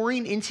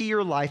pouring into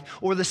your life.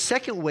 Or the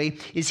second way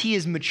is he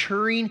is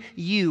maturing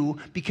you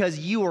because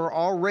you are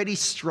already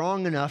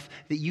strong enough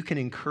that you can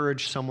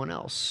encourage someone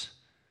else.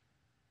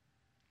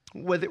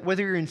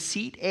 Whether you're in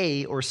seat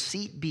A or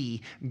seat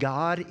B,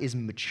 God is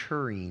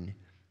maturing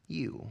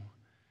you.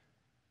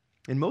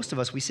 And most of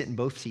us, we sit in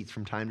both seats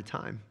from time to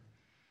time.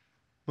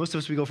 Most of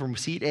us, we go from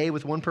seat A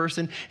with one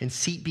person and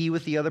seat B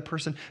with the other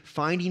person,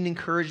 finding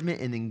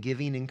encouragement and then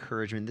giving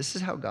encouragement. This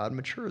is how God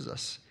matures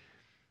us.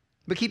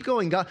 But keep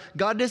going.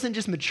 God doesn't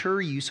just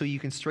mature you so you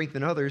can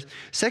strengthen others.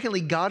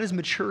 Secondly, God is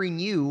maturing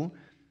you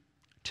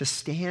to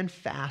stand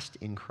fast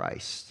in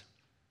Christ.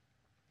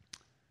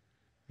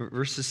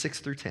 Verses 6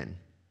 through 10.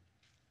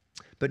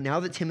 But now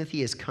that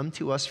Timothy has come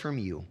to us from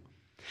you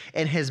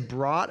and has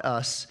brought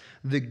us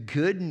the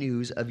good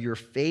news of your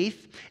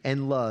faith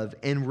and love,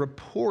 and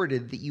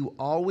reported that you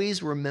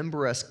always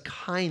remember us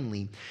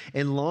kindly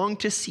and long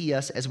to see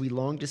us as we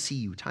long to see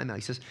you. Time out.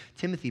 He says,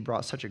 Timothy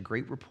brought such a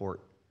great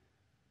report.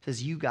 He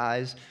says, you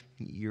guys,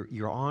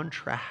 you're on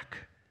track.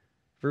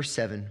 Verse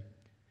 7.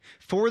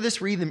 For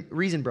this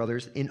reason,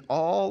 brothers, in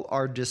all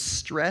our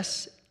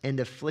distress and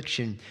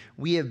affliction,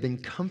 we have been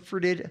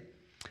comforted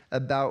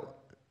about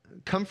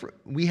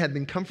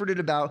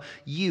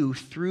you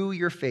through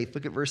your faith.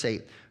 Look at verse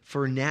 8.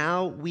 For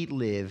now we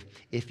live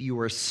if you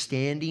are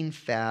standing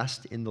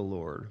fast in the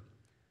Lord.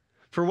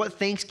 For what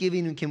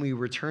thanksgiving can we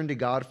return to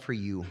God for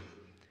you?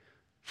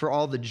 For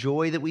all the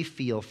joy that we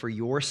feel for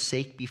your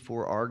sake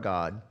before our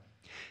God,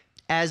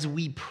 as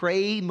we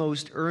pray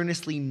most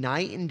earnestly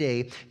night and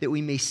day that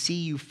we may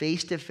see you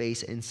face to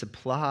face and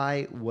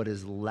supply what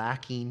is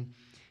lacking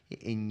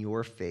in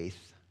your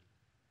faith.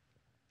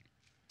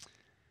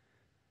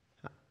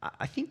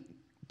 I think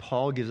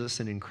Paul gives us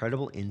an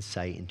incredible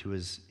insight into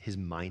his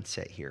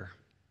mindset here.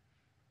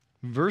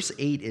 Verse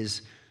 8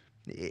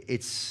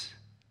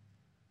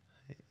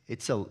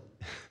 it's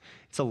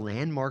a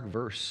landmark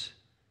verse.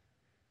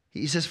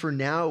 He says, for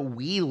now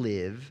we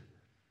live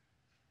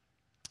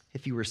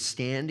if you were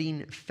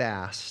standing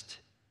fast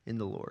in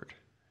the Lord.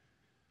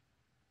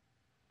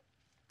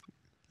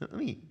 Let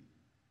me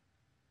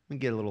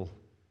get a little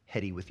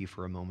heady with you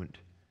for a moment.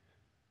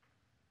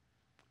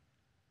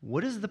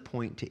 What is the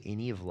point to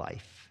any of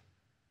life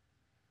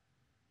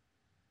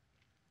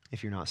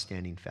if you're not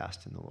standing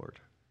fast in the Lord?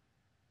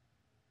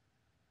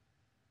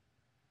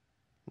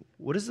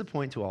 What is the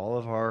point to all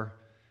of our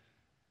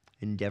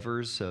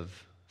endeavors of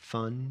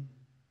fun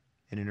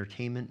and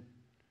entertainment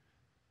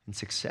and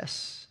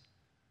success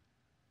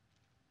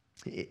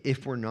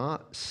if we're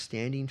not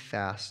standing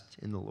fast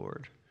in the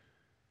Lord?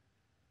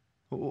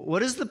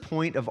 What is the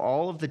point of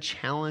all of the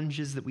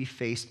challenges that we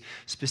faced,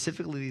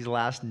 specifically these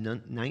last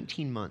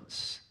 19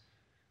 months,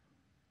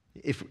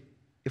 if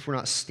we're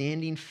not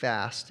standing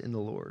fast in the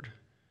Lord?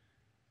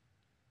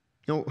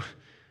 You know,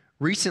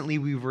 recently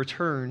we've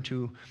returned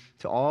to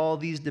all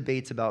these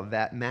debates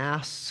about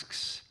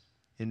masks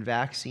and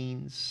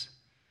vaccines.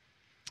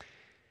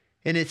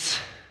 And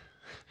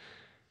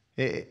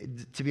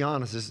to be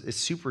honest, it's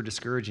super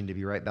discouraging to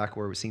be right back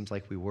where it seems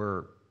like we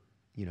were,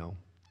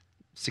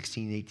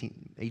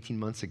 16, 18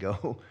 months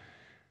ago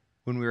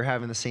when we were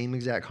having the same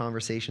exact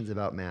conversations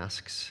about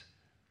masks.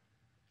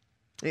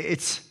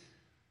 It's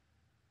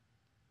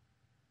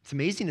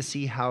amazing to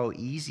see how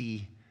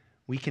easy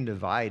we can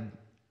divide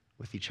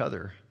with each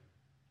other.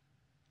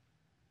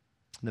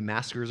 The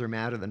maskers are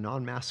mad at the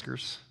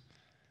non-maskers.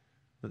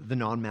 The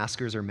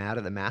non-maskers are mad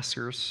at the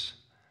maskers.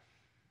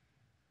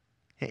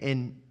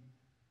 And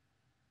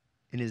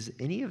does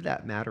any of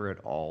that matter at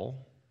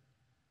all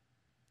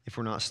if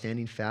we're not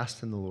standing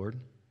fast in the Lord?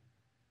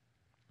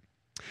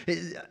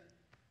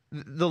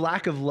 The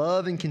lack of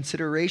love and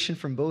consideration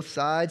from both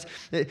sides.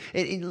 Let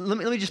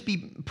me just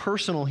be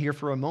personal here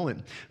for a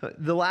moment.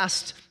 The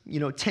last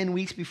 10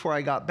 weeks before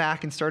I got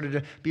back and started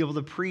to be able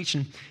to preach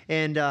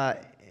and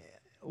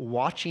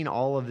watching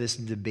all of this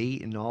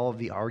debate and all of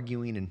the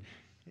arguing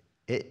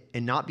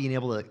and not being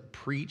able to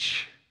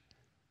preach,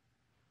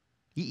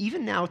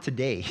 even now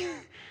today,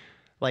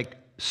 like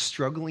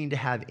struggling to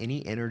have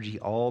any energy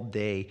all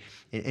day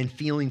and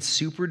feeling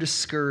super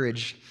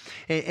discouraged,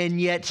 and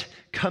yet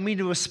coming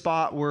to a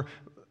spot where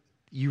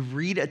you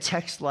read a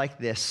text like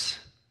this,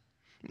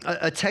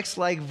 a text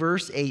like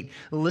verse 8,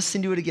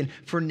 listen to it again.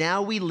 For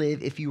now we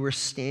live if you were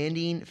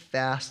standing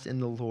fast in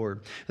the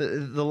Lord.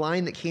 The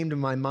line that came to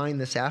my mind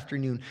this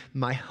afternoon,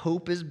 my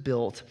hope is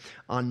built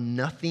on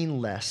nothing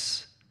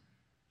less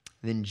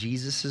than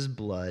Jesus'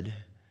 blood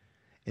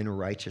and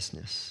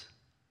righteousness.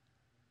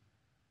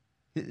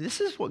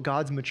 This is what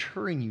God's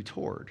maturing you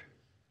toward.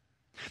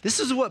 This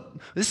is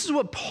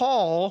what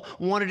Paul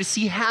wanted to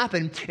see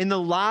happen in the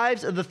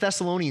lives of the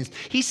Thessalonians.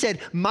 He said,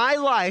 my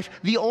life,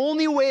 the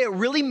only way it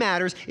really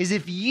matters is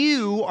if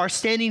you are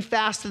standing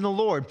fast in the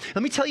Lord.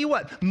 Let me tell you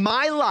what,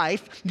 my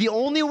life, the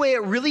only way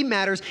it really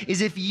matters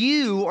is if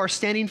you are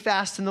standing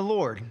fast in the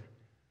Lord.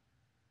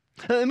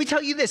 Let me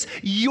tell you this,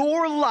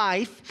 your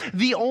life,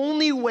 the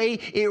only way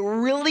it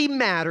really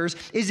matters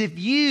is if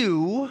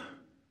you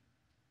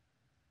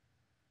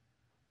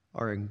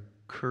are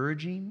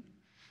encouraging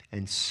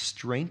and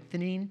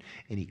strengthening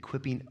and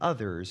equipping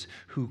others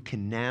who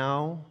can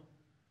now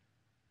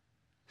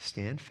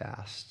stand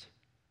fast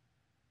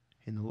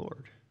in the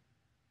Lord.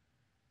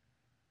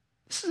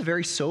 This is a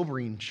very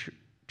sobering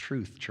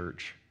truth,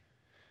 church.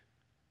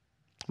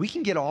 We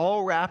can get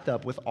all wrapped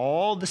up with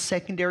all the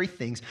secondary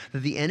things that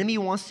the enemy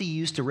wants to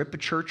use to rip a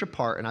church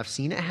apart, and I've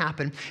seen it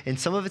happen, and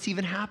some of it's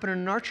even happening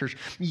in our church.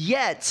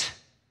 Yet,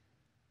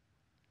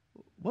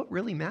 what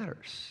really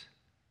matters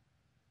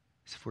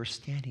is if we're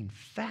standing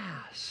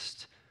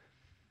fast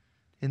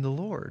in the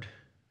Lord.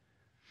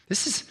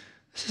 This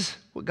is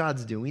what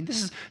God's doing.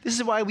 This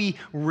is why we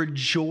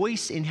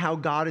rejoice in how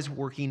God is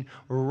working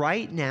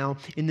right now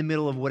in the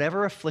middle of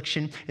whatever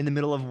affliction, in the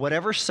middle of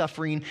whatever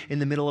suffering, in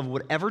the middle of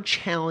whatever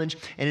challenge,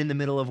 and in the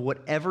middle of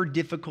whatever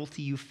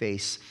difficulty you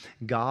face.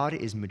 God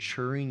is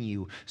maturing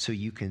you so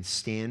you can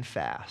stand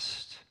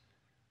fast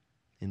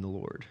in the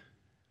Lord.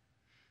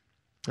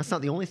 That's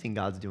not the only thing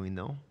God's doing,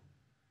 though.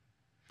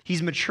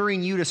 He's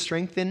maturing you to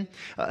strengthen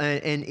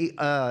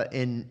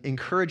and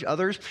encourage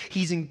others.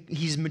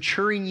 He's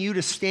maturing you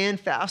to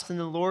stand fast in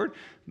the Lord.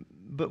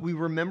 But we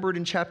remembered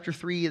in chapter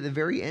 3, at the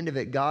very end of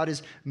it, God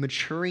is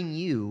maturing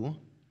you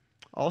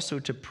also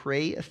to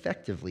pray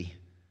effectively.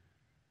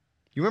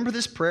 You remember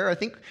this prayer? I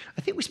think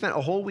we spent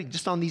a whole week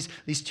just on these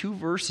two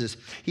verses.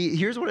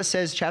 Here's what it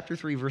says, chapter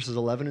 3, verses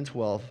 11 and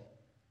 12.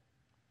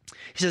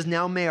 He says,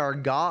 now may our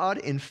God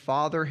and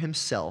Father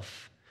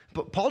himself.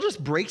 But Paul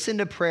just breaks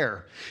into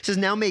prayer. He says,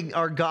 now may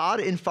our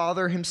God and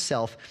Father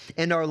himself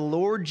and our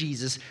Lord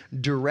Jesus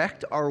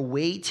direct our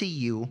way to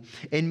you,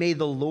 and may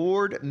the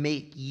Lord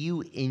make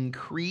you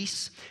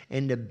increase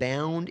and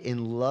abound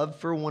in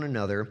love for one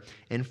another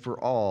and for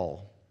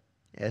all,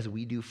 as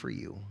we do for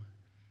you.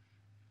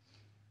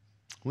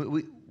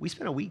 We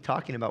spent a week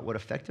talking about what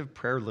effective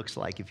prayer looks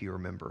like, if you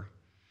remember.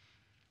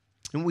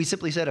 And we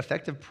simply said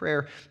effective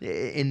prayer,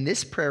 in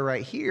this prayer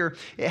right here,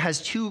 it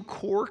has two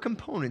core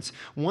components,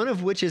 one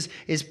of which is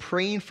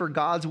praying for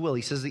God's will.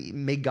 He says,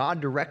 may God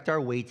direct our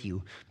way to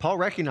you. Paul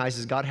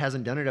recognizes God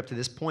hasn't done it up to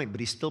this point, but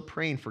he's still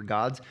praying for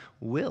God's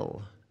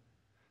will,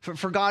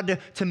 for God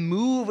to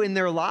move in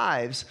their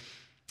lives.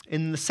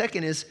 And the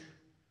second is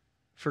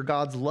for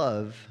God's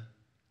love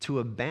to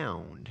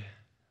abound.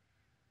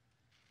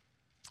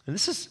 And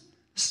this is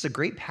a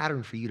great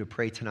pattern for you to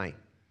pray tonight.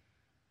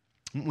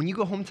 When you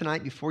go home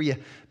tonight, before you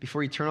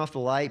turn off the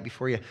light,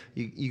 before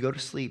you go to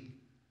sleep,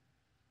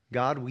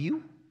 God, will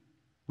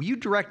you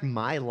direct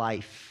my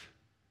life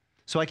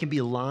so I can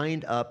be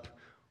lined up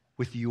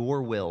with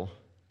your will?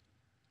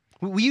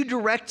 Will you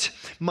direct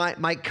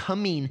my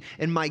coming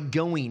and my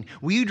going?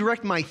 Will you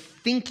direct my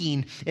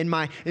thinking and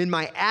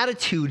my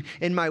attitude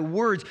and my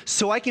words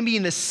so I can be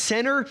in the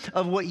center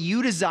of what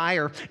you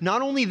desire?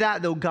 Not only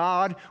that, though,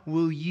 God,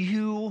 will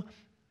you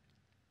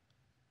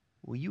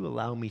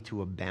allow me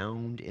to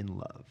abound in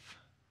love?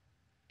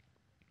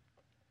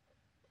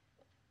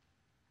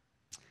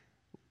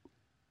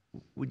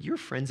 Would your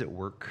friends at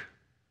work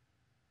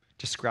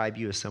describe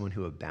you as someone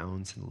who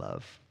abounds in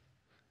love?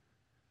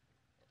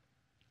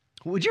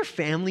 Would your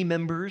family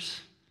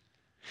members,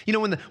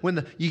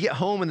 when you get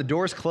home and the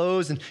door's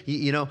closed and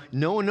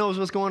no one knows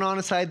what's going on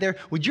inside there,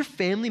 would your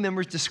family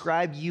members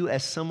describe you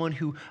as someone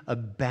who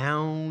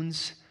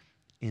abounds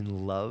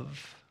in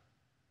love?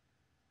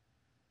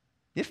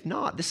 If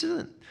not,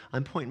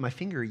 I'm pointing my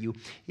finger at you.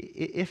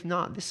 If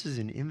not, this is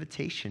an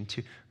invitation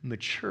to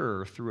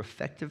mature through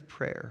effective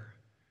prayer.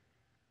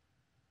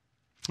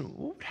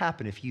 What would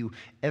happen if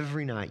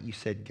every night you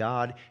said,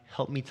 God,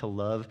 help me to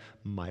love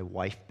my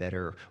wife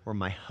better or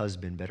my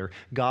husband better.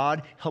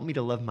 God, help me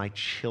to love my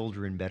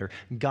children better.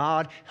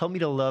 God, help me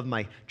to love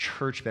my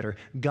church better.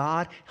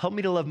 God, help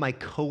me to love my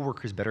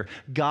coworkers better.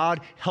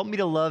 God, help me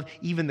to love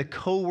even the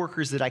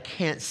coworkers that I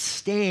can't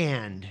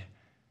stand.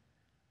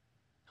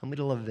 Help me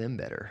to love them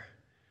better.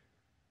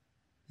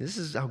 This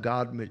is how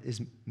God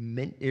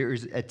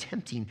is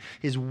attempting,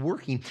 is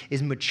working,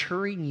 is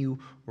maturing you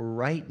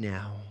right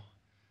now.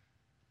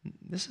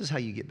 This is how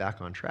you get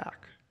back on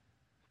track.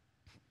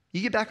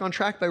 You get back on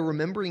track by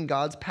remembering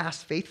God's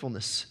past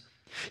faithfulness.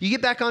 You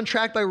get back on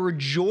track by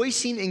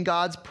rejoicing in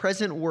God's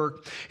present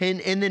work. And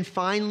then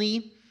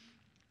finally,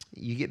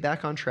 you get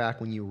back on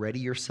track when you ready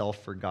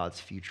yourself for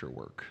God's future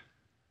work.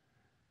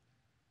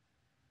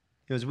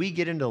 As we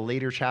get into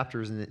later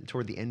chapters and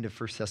toward the end of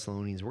 1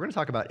 Thessalonians, we're going to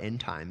talk about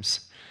end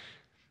times.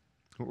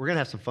 We're going to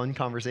have some fun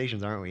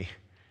conversations, aren't we?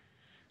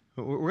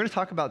 We're going to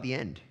talk about the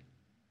end.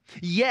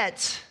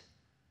 Yet,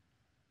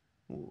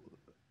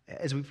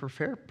 as we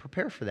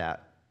prepare for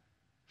that.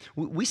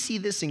 We see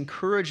this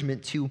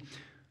encouragement to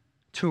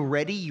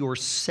ready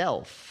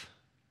yourself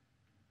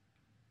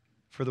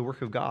for the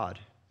work of God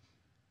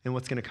and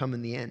what's going to come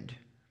in the end.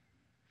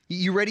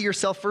 You ready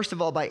yourself, first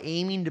of all, by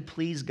aiming to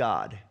please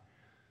God.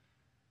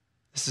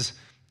 This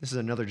is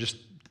another just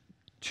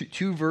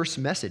two-verse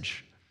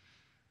message.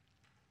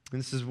 And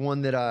this is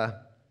one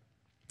that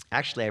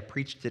actually I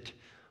preached it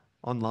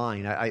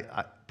online.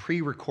 I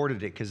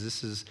pre-recorded it because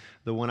this is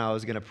the one I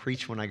was going to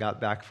preach when I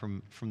got back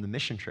from the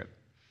mission trip.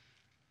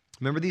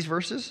 Remember these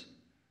verses?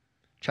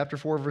 Chapter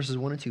 4, verses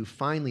 1 and 2.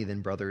 Finally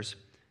then, brothers,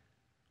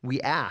 we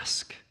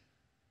ask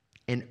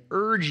and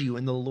urge you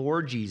in the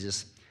Lord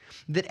Jesus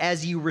that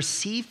as you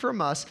receive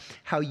from us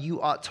how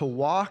you ought to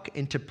walk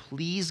and to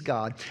please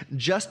God,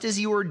 just as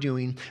you are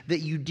doing, that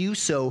you do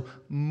so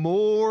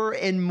more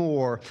and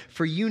more,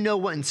 for you know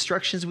what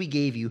instructions we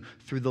gave you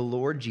through the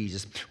Lord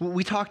Jesus.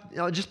 We talked,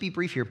 I'll just be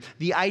brief here.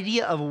 The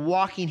idea of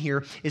walking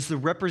here is the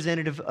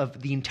representative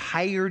of the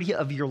entirety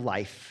of your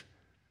life.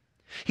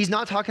 He's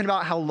not talking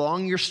about how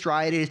long your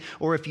stride is,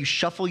 or if you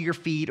shuffle your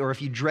feet, or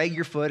if you drag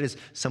your foot, as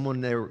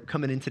someone they were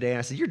coming in today, and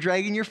I said, you're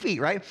dragging your feet,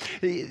 right?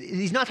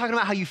 He's not talking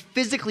about how you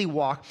physically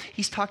walk.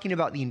 He's talking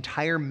about the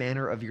entire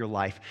manner of your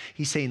life.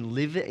 He's saying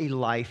live a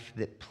life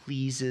that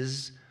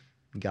pleases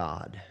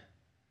God,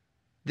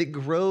 that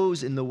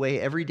grows in the way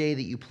every day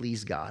that you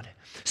please God.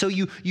 So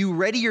you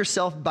ready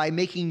yourself by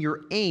making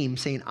your aim,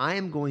 saying, I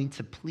am going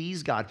to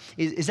please God.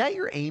 Is that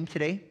your aim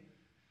today?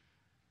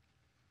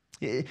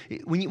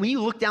 When you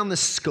look down the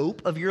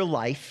scope of your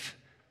life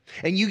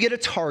and you get a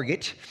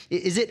target,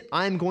 is it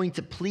I'm going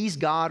to please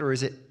God, or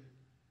is it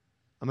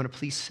I'm going to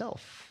please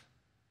self?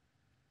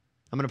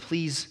 I'm going to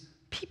please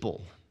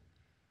people,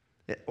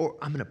 or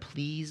I'm going to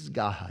please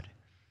God.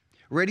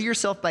 Ready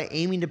yourself by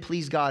aiming to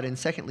please God, and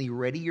secondly,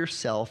 ready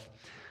yourself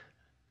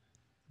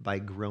by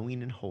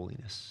growing in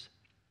holiness.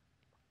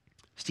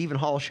 Stephen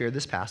Hall shared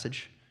this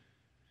passage,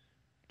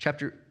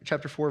 chapter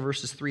 4,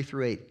 verses 3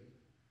 through 8.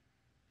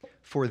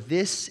 For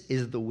this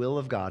is the will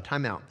of God.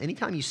 Time out.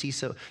 Anytime you see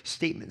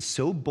statements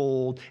so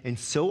bold and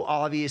so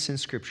obvious in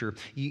Scripture,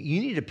 you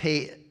need to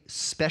pay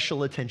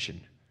special attention.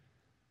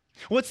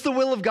 What's the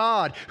will of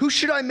God? Who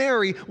should I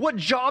marry? What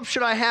job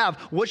should I have?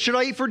 What should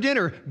I eat for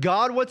dinner?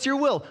 God, what's your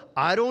will?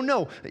 I don't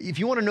know. If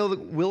you want to know the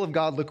will of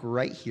God, look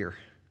right here.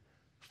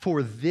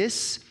 For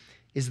this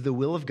is the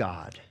will of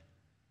God,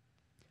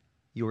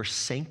 your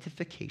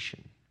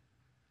sanctification,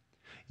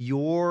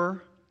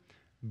 your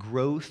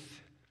growth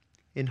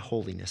in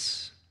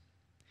holiness.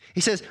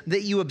 He says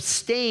that you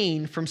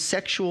abstain from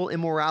sexual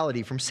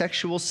immorality, from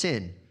sexual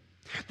sin,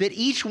 that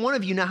each one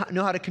of you know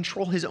how to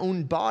control his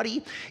own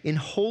body in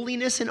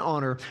holiness and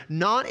honor,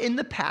 not in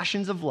the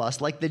passions of lust,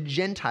 like the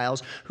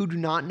Gentiles who do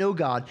not know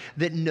God,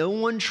 that no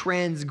one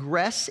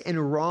transgress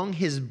and wrong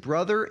his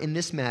brother in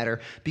this matter,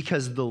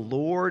 because the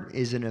Lord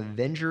is an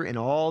avenger in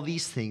all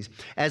these things.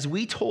 As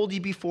we told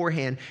you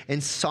beforehand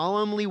and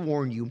solemnly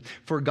warned you,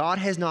 for God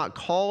has not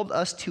called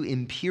us to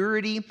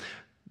impurity,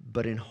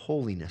 but in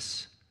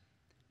holiness.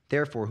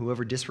 Therefore,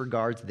 whoever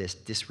disregards this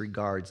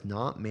disregards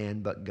not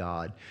man, but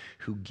God,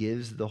 who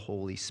gives the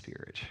Holy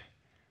Spirit.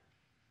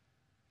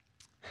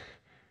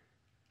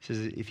 He says,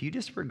 if you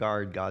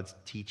disregard God's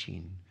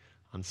teaching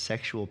on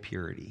sexual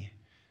purity,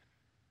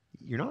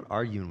 you're not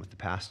arguing with the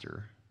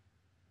pastor.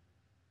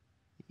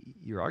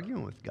 You're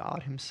arguing with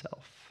God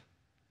himself.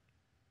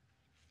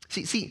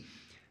 See,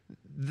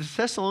 the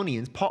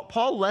Thessalonians,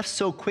 Paul left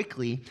so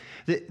quickly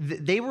that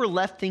they were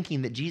left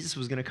thinking that Jesus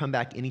was going to come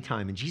back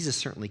anytime, and Jesus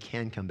certainly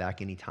can come back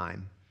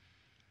anytime.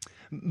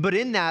 But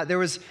in that, there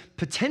was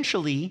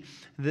potentially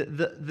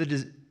the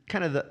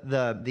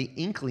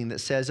inkling that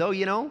says,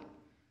 oh,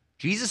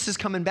 Jesus is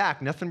coming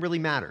back. Nothing really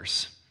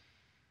matters.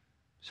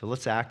 So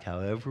let's act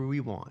however we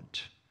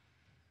want.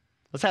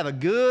 Let's have a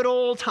good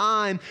old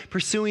time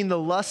pursuing the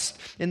lust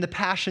and the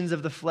passions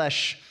of the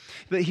flesh.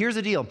 But here's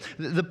the deal.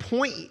 The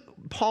point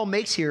Paul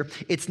makes here,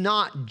 it's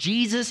not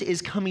Jesus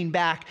is coming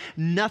back,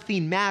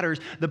 nothing matters.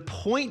 The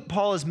point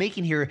Paul is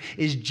making here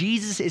is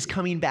Jesus is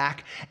coming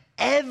back,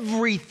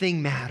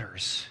 everything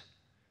matters.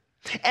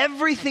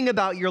 Everything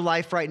about your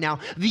life right now,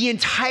 the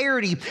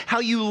entirety, how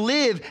you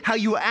live, how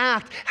you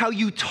act, how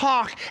you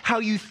talk, how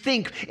you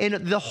think, and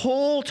the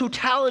whole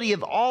totality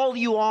of all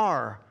you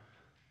are,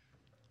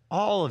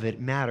 all of it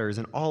matters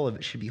and all of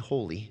it should be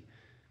holy.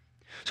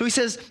 So he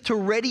says to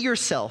ready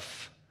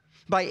yourself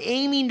by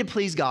aiming to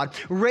please God,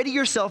 ready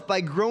yourself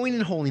by growing in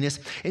holiness,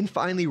 and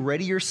finally,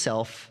 ready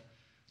yourself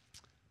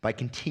by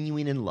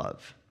continuing in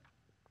love.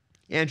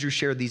 Andrew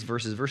shared these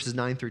verses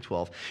 9 through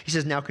 12. He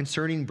says, now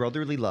concerning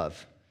brotherly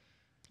love,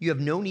 you have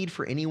no need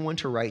for anyone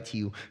to write to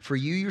you, for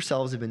you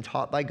yourselves have been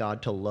taught by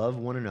God to love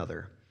one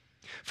another.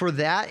 For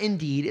that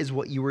indeed is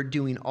what you were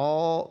doing to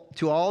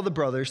all the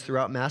brothers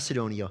throughout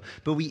Macedonia.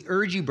 But we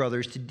urge you,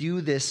 brothers, to do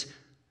this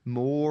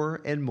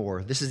more and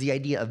more. This is the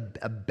idea of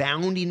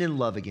abounding in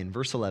love again.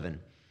 Verse 11.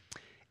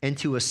 And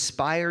to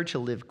aspire to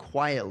live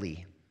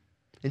quietly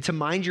and to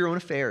mind your own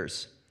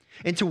affairs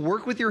and to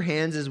work with your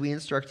hands as we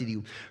instructed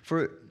you.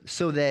 For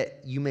so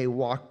that you may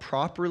walk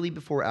properly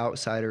before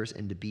outsiders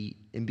and be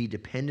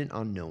dependent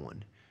on no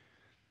one.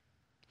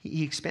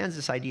 He expands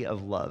this idea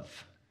of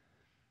love.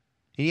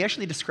 And he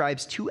actually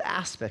describes two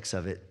aspects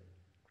of it: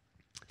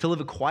 to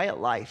live a quiet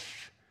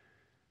life.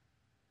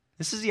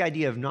 This is the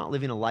idea of not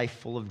living a life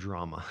full of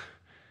drama,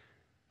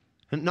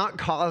 and not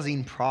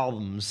causing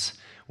problems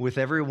with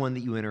everyone that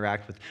you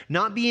interact with,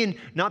 not being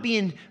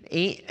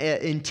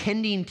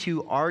intending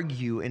to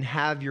argue and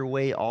have your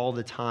way all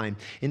the time.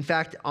 In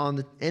fact, on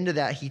the end of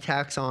that, he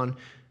tacks on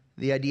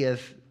the idea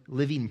of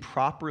living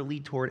properly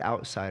toward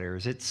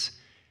outsiders. It's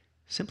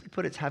simply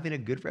put, it's having a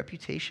good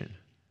reputation.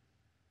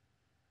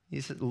 He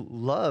said,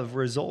 love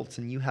results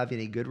in you having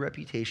a good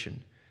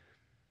reputation.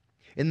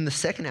 And the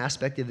second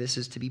aspect of this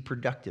is to be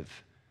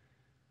productive.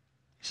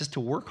 He says to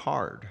work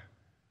hard.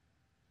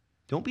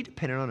 Don't be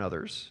dependent on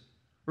others.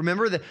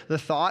 Remember the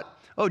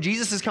thought, oh,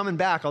 Jesus is coming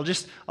back. I'll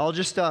just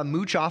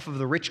mooch off of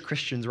the rich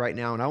Christians right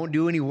now, and I won't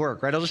do any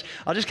work, right?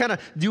 I'll just kind of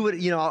do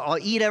it. I'll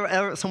eat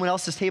at someone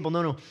else's table.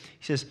 No. He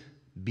says,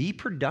 be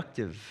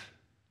productive.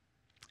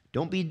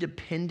 Don't be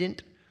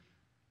dependent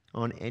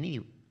on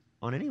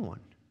anyone.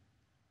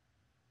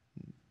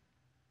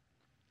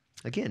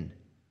 Again,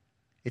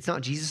 it's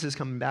not Jesus is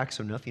coming back,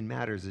 so nothing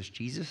matters. It's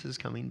Jesus is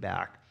coming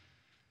back,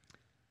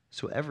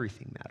 so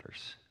everything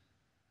matters.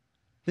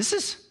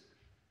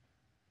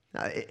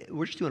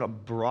 We're just doing a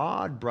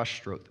broad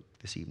brushstroke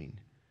this evening.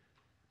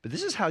 But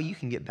this is how you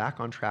can get back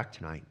on track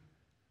tonight.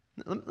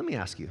 Let me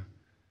ask you,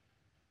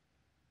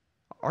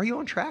 are you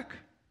on track?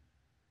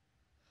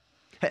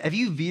 Have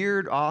you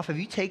veered off? Have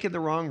you taken the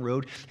wrong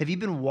road? Have you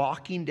been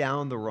walking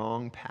down the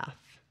wrong path?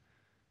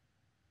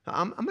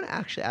 I'm going to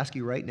actually ask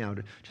you right now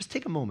to just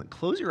take a moment,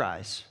 close your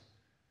eyes.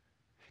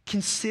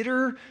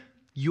 Consider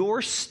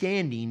your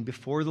standing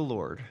before the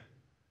Lord.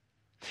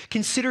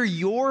 Consider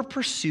your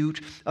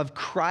pursuit of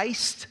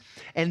Christ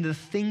and the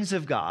things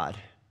of God.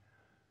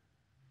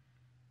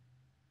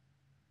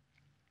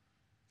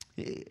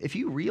 If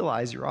you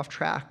realize you're off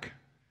track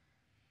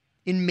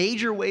in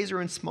major ways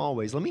or in small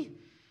ways, let me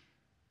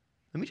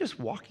just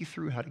walk you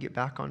through how to get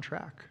back on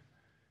track.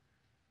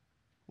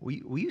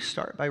 Will you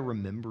start by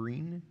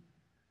remembering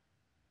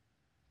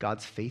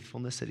God's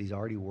faithfulness that he's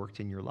already worked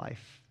in your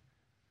life?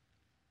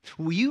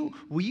 Will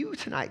you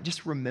tonight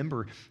just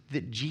remember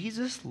that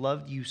Jesus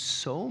loved you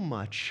so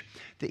much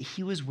that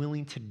he was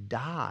willing to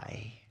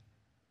die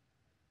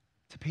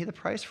to pay the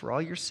price for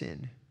all your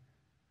sin?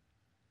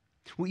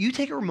 Will you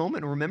take a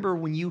moment and remember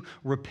when you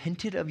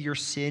repented of your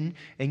sin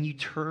and you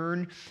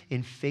turn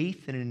in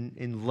faith and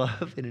in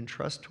love and in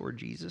trust toward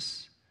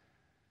Jesus?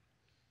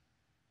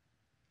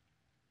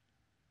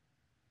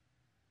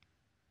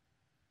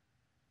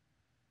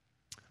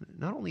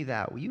 Not only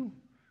that, will you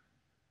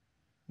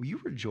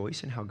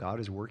rejoice in how God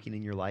is working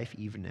in your life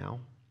even now?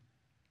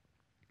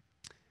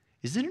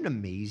 Isn't it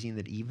amazing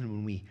that even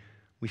when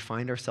we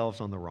find ourselves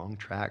on the wrong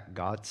track,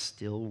 God's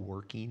still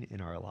working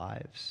in our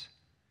lives?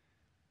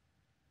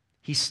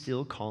 He's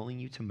still calling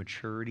you to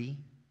maturity,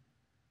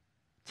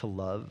 to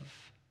love,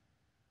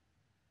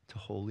 to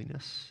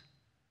holiness.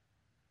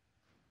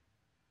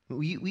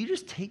 Will you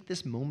just take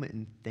this moment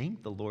and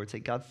thank the Lord? Say,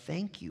 God,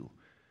 thank you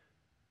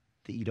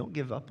that you don't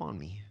give up on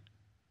me.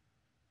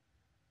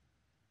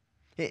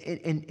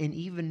 And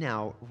even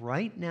now,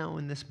 right now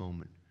in this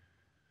moment,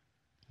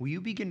 will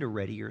you begin to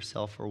ready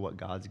yourself for what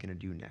God's going to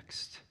do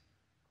next?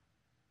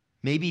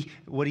 Maybe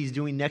what he's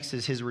doing next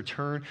is his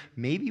return.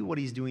 Maybe what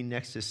he's doing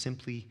next is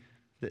simply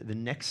the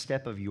next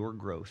step of your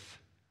growth.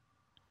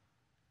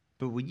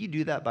 But will you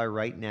do that by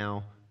right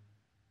now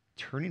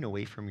turning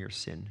away from your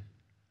sin?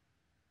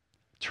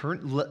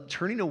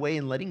 Turning away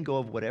and letting go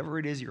of whatever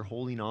it is you're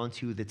holding on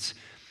to that's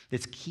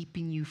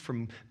keeping you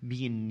from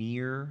being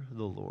near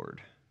the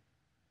Lord.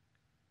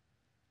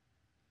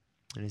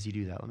 And as you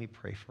do that, let me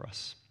pray for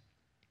us.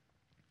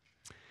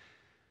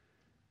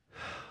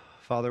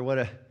 Father, what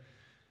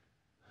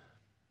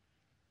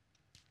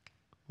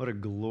a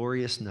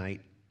glorious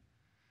night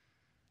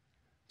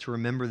to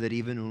remember that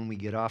even when we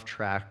get off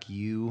track,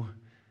 you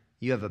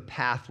have a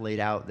path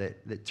laid out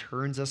that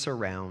turns us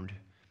around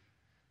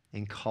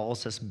and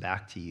calls us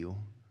back to you.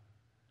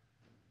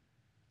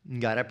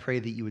 And God, I pray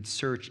that you would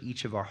search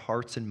each of our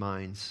hearts and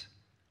minds.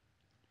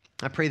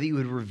 I pray that you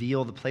would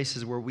reveal the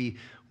places where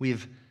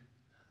we've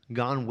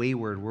gone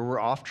wayward, where we're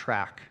off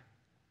track.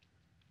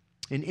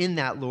 And in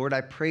that, Lord,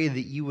 I pray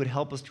that you would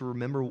help us to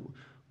remember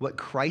what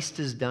Christ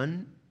has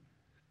done.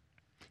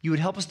 You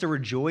would help us to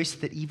rejoice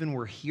that even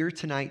we're here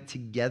tonight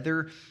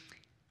together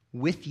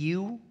with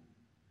you.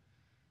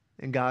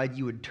 And God,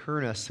 you would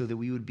turn us so that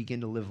we would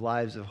begin to live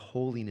lives of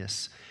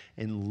holiness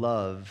and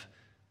love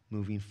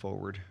moving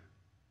forward.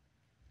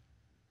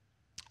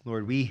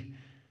 Lord, we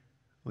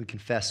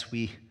confess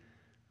we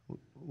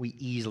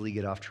easily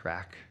get off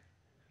track.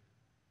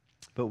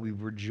 But we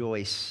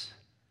rejoice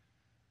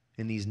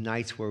in these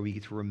nights where we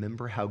get to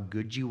remember how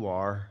good you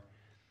are.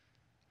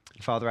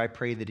 Father, I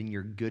pray that in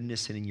your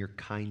goodness and in your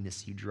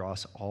kindness, you draw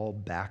us all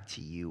back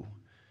to you.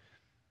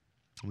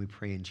 And we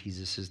pray in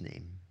Jesus'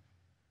 name.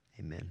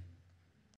 Amen.